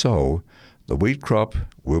from the soul, the wheat crop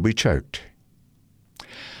will be choked.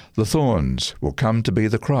 The thorns will come to be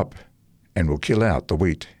the crop, and will kill out the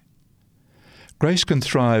wheat. Grace can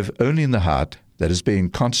thrive only in the heart that is being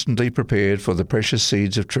constantly prepared for the precious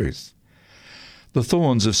seeds of truth. The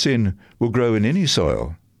thorns of sin will grow in any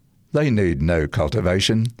soil. They need no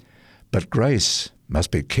cultivation, but grace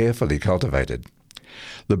must be carefully cultivated.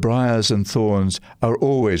 The briars and thorns are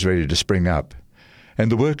always ready to spring up,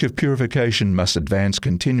 and the work of purification must advance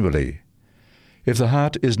continually. If the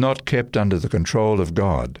heart is not kept under the control of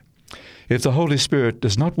God, if the Holy Spirit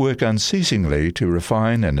does not work unceasingly to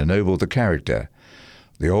refine and ennoble the character,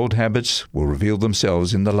 the old habits will reveal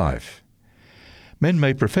themselves in the life. Men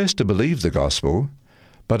may profess to believe the gospel,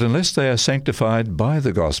 but unless they are sanctified by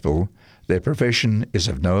the gospel, their profession is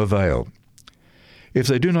of no avail. If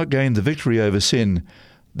they do not gain the victory over sin,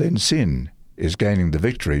 then sin is gaining the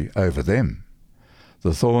victory over them.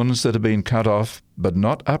 The thorns that have been cut off but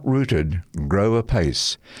not uprooted grow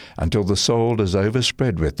apace until the soul is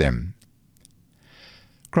overspread with them.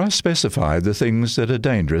 Christ specified the things that are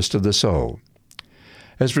dangerous to the soul.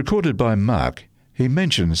 As recorded by Mark, he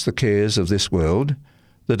mentions the cares of this world,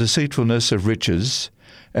 the deceitfulness of riches,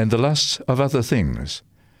 and the lusts of other things.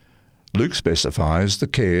 Luke specifies the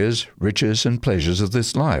cares, riches, and pleasures of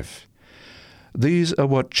this life. These are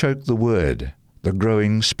what choke the word, the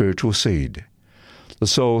growing spiritual seed. The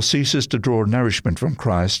soul ceases to draw nourishment from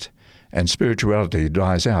Christ, and spirituality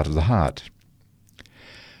dies out of the heart.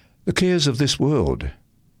 The cares of this world.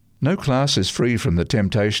 No class is free from the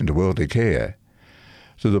temptation to worldly care.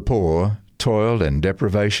 To the poor, toil and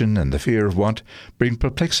deprivation and the fear of want bring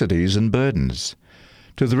perplexities and burdens.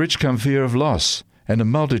 To the rich come fear of loss and a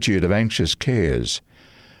multitude of anxious cares.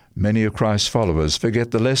 Many of Christ's followers forget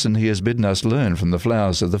the lesson he has bidden us learn from the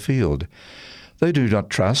flowers of the field. They do not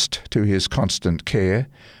trust to his constant care.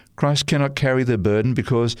 Christ cannot carry their burden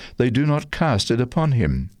because they do not cast it upon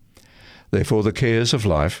him. Therefore the cares of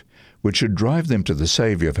life, which should drive them to the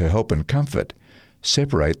Saviour for help and comfort,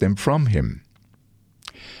 separate them from him.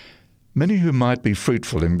 Many who might be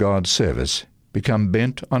fruitful in God's service become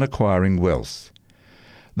bent on acquiring wealth.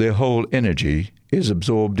 Their whole energy is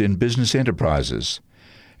absorbed in business enterprises,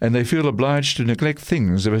 and they feel obliged to neglect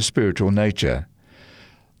things of a spiritual nature.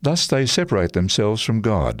 Thus they separate themselves from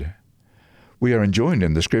God. We are enjoined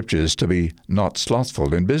in the Scriptures to be not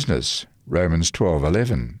slothful in business, Romans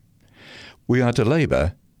 12:11. We are to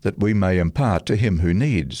labour that we may impart to him who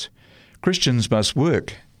needs. Christians must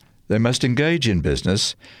work. They must engage in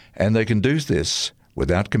business, and they can do this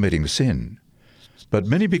without committing sin. But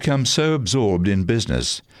many become so absorbed in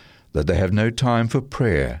business that they have no time for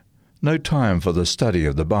prayer, no time for the study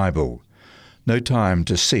of the Bible, no time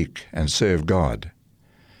to seek and serve God.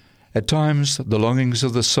 At times the longings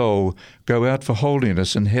of the soul go out for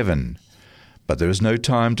holiness in heaven, but there is no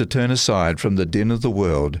time to turn aside from the din of the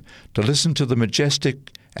world to listen to the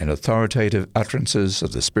majestic and authoritative utterances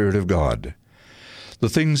of the Spirit of God. The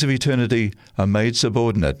things of eternity are made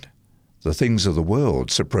subordinate, the things of the world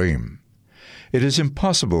supreme. It is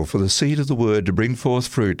impossible for the seed of the Word to bring forth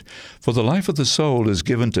fruit, for the life of the soul is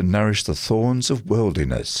given to nourish the thorns of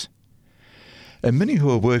worldliness. And many who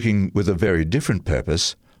are working with a very different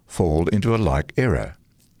purpose fall into a like error.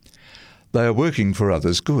 They are working for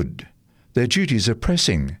others' good. Their duties are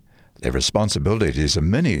pressing. Their responsibilities are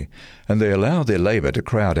many, and they allow their labour to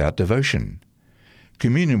crowd out devotion.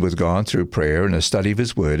 Communion with God through prayer and a study of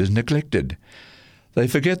his word is neglected. They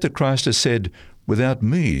forget that Christ has said, "Without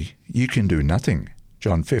me you can do nothing,"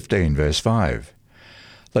 John 15, verse 5.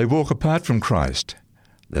 They walk apart from Christ.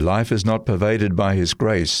 Their life is not pervaded by his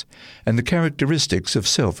grace, and the characteristics of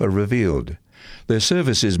self are revealed. Their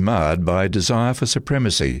service is marred by desire for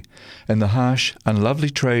supremacy and the harsh, unlovely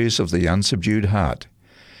traits of the unsubdued heart.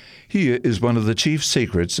 Here is one of the chief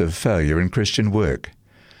secrets of failure in Christian work.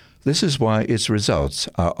 This is why its results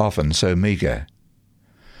are often so meagre.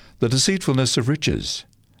 The deceitfulness of riches.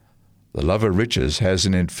 The love of riches has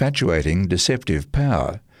an infatuating, deceptive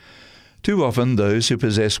power. Too often those who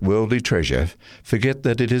possess worldly treasure forget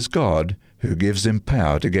that it is God who gives them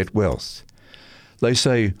power to get wealth. They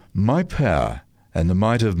say, "My power and the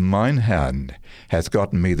might of mine hand hath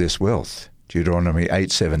gotten me this wealth," Deuteronomy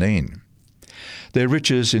 8:17. Their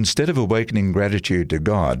riches, instead of awakening gratitude to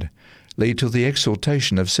God, lead to the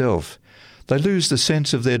exaltation of self. They lose the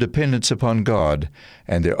sense of their dependence upon God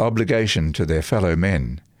and their obligation to their fellow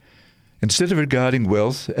men. Instead of regarding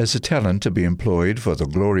wealth as a talent to be employed for the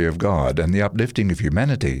glory of God and the uplifting of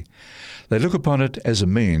humanity, they look upon it as a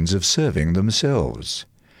means of serving themselves.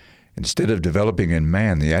 Instead of developing in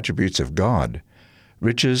man the attributes of God,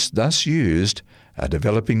 riches thus used are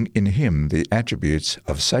developing in him the attributes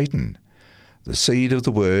of Satan. The seed of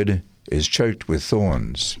the word is choked with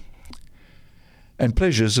thorns. And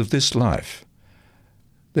pleasures of this life.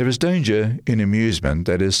 There is danger in amusement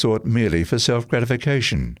that is sought merely for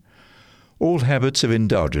self-gratification. All habits of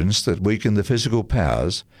indulgence that weaken the physical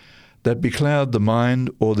powers, that becloud the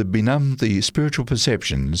mind or that benumb the spiritual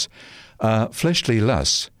perceptions, are fleshly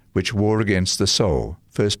lusts which war against the soul,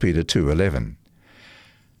 1 Peter 2:11.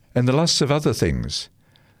 And the lusts of other things.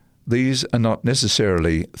 These are not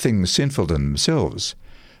necessarily things sinful in themselves,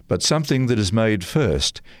 but something that is made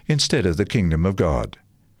first instead of the kingdom of God.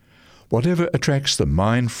 Whatever attracts the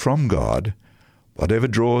mind from God, whatever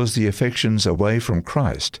draws the affections away from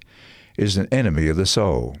Christ, is an enemy of the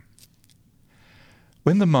soul.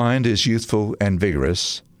 When the mind is youthful and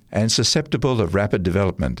vigorous, and susceptible of rapid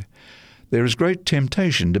development, there is great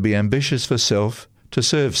temptation to be ambitious for self, to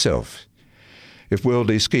serve self. If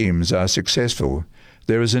worldly schemes are successful,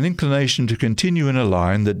 there is an inclination to continue in a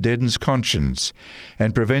line that deadens conscience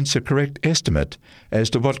and prevents a correct estimate as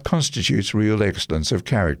to what constitutes real excellence of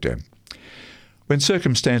character. When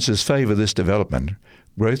circumstances favour this development,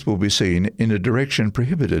 growth will be seen in a direction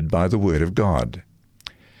prohibited by the Word of God.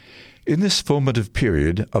 In this formative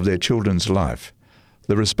period of their children's life,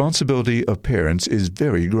 the responsibility of parents is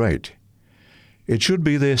very great. It should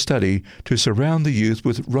be their study to surround the youth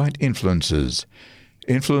with right influences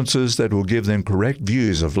that will give them correct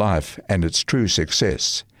views of life and its true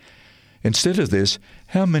success. Instead of this,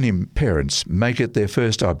 how many parents make it their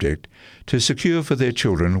first object to secure for their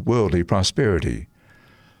children worldly prosperity?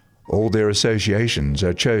 All their associations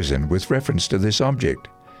are chosen with reference to this object.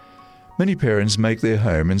 Many parents make their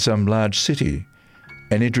home in some large city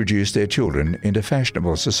and introduce their children into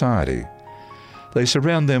fashionable society. They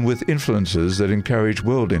surround them with influences that encourage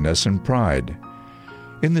worldliness and pride.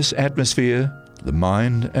 In this atmosphere, the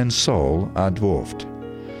mind and soul are dwarfed.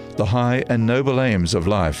 The high and noble aims of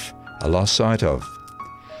life are lost sight of.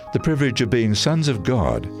 The privilege of being sons of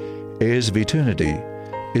God, heirs of eternity,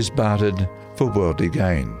 is bartered for worldly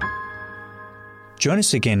gain. Join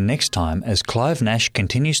us again next time as Clive Nash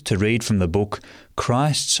continues to read from the book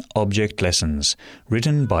Christ's Object Lessons,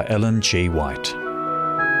 written by Ellen G. White.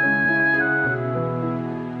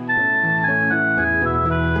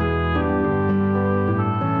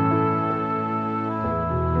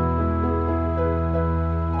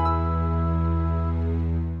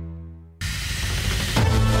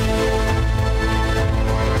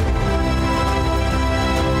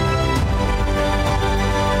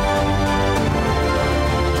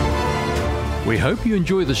 We hope you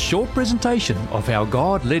enjoy the short presentation of how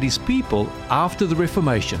God led His people after the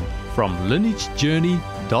Reformation from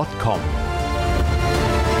lineagejourney.com.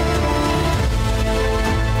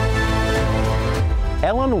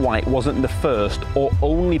 Ellen White wasn't the first or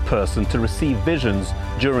only person to receive visions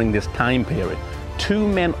during this time period. Two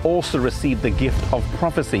men also received the gift of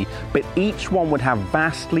prophecy, but each one would have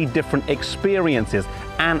vastly different experiences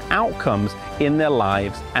and outcomes in their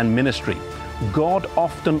lives and ministry. God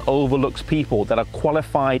often overlooks people that are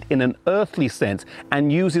qualified in an earthly sense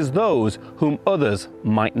and uses those whom others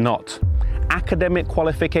might not. Academic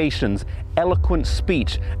qualifications, eloquent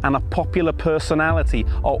speech, and a popular personality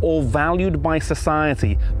are all valued by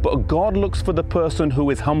society, but God looks for the person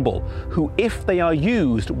who is humble, who, if they are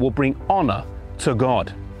used, will bring honor to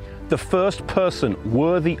God. The first person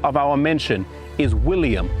worthy of our mention is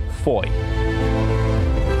William Foy.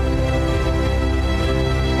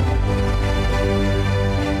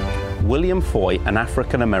 William Foy, an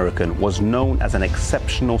African American, was known as an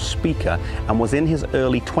exceptional speaker and was in his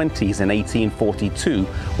early 20s in 1842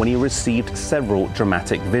 when he received several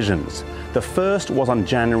dramatic visions. The first was on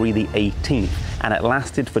January the 18th, and it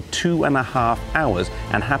lasted for 2.5 hours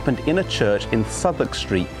and happened in a church in Southwark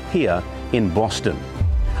Street here in Boston.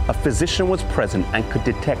 A physician was present and could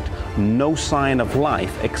detect no sign of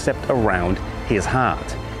life except around his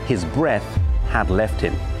heart. His breath had left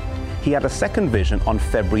him. He had a second vision on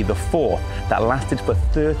February the 4th that lasted for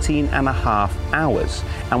 13.5 hours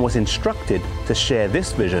and was instructed to share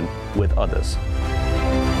this vision with others.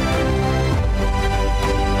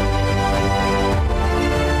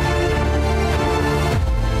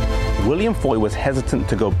 William Foy was hesitant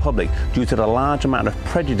to go public due to the large amount of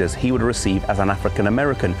prejudice he would receive as an African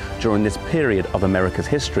American during this period of America's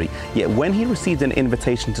history. Yet when he received an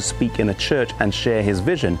invitation to speak in a church and share his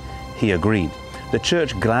vision, he agreed. The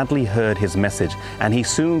church gladly heard his message, and he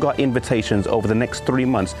soon got invitations over the next 3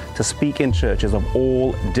 months to speak in churches of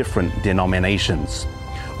all different denominations.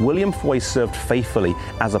 William Foy served faithfully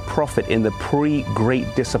as a prophet in the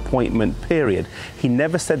pre-Great Disappointment period. He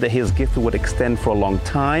never said that his gift would extend for a long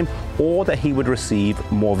time or that he would receive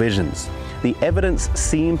more visions. The evidence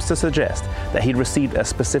seems to suggest that he received a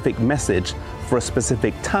specific message for a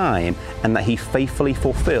specific time and that he faithfully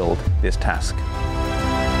fulfilled this task.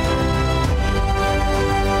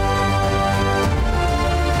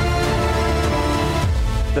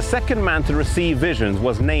 The second man to receive visions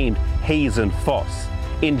was named Hazen Foss.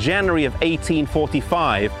 In January of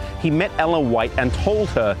 1845, he met Ellen White and told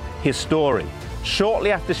her his story.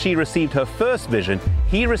 Shortly after she received her first vision,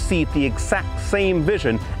 he received the exact same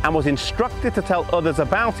vision and was instructed to tell others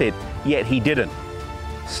about it, yet he didn't.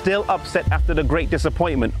 Still upset after the great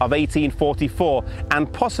disappointment of 1844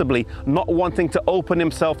 and possibly not wanting to open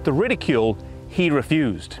himself to ridicule, he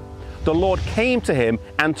refused. The Lord came to him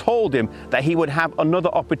and told him that he would have another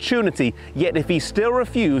opportunity, yet if he still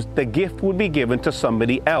refused, the gift would be given to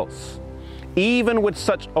somebody else. Even with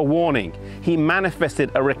such a warning, he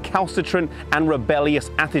manifested a recalcitrant and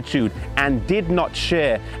rebellious attitude and did not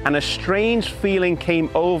share, and a strange feeling came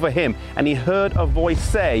over him, and he heard a voice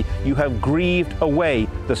say, "You have grieved away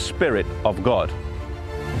the Spirit of God."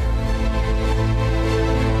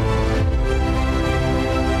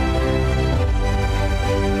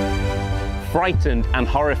 Frightened and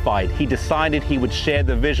horrified, he decided he would share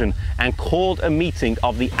the vision and called a meeting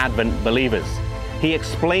of the Advent believers. He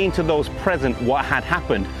explained to those present what had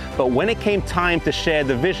happened, but when it came time to share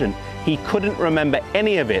the vision, he couldn't remember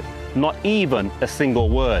any of it, not even a single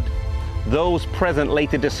word. Those present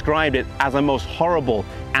later described it as a most horrible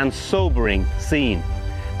and sobering scene.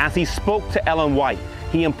 As he spoke to Ellen White,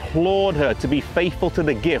 he implored her to be faithful to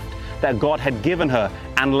the gift that God had given her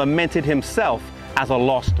and lamented himself as a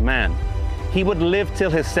lost man. He would live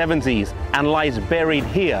till his 70s and lies buried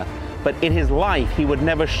here, but in his life he would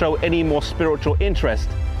never show any more spiritual interest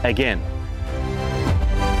again.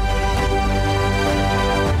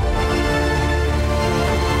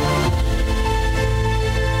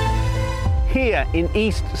 Here in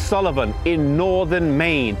East Sullivan in northern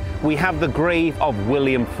Maine, we have the grave of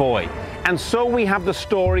William Foy. And so we have the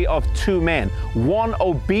story of two men, one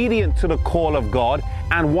obedient to the call of God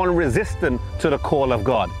and one resistant to the call of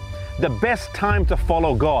God. The best time to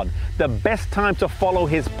follow God, the best time to follow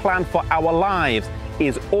His plan for our lives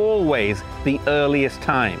is always the earliest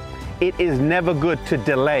time. It is never good to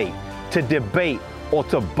delay, to debate, or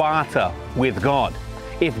to barter with God.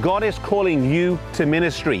 If God is calling you to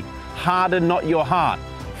ministry, harden not your heart.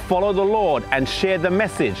 Follow the Lord and share the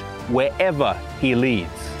message wherever He leads.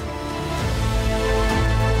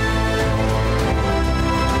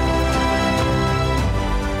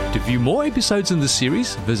 To view more episodes in the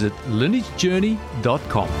series, visit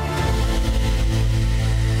lineagejourney.com.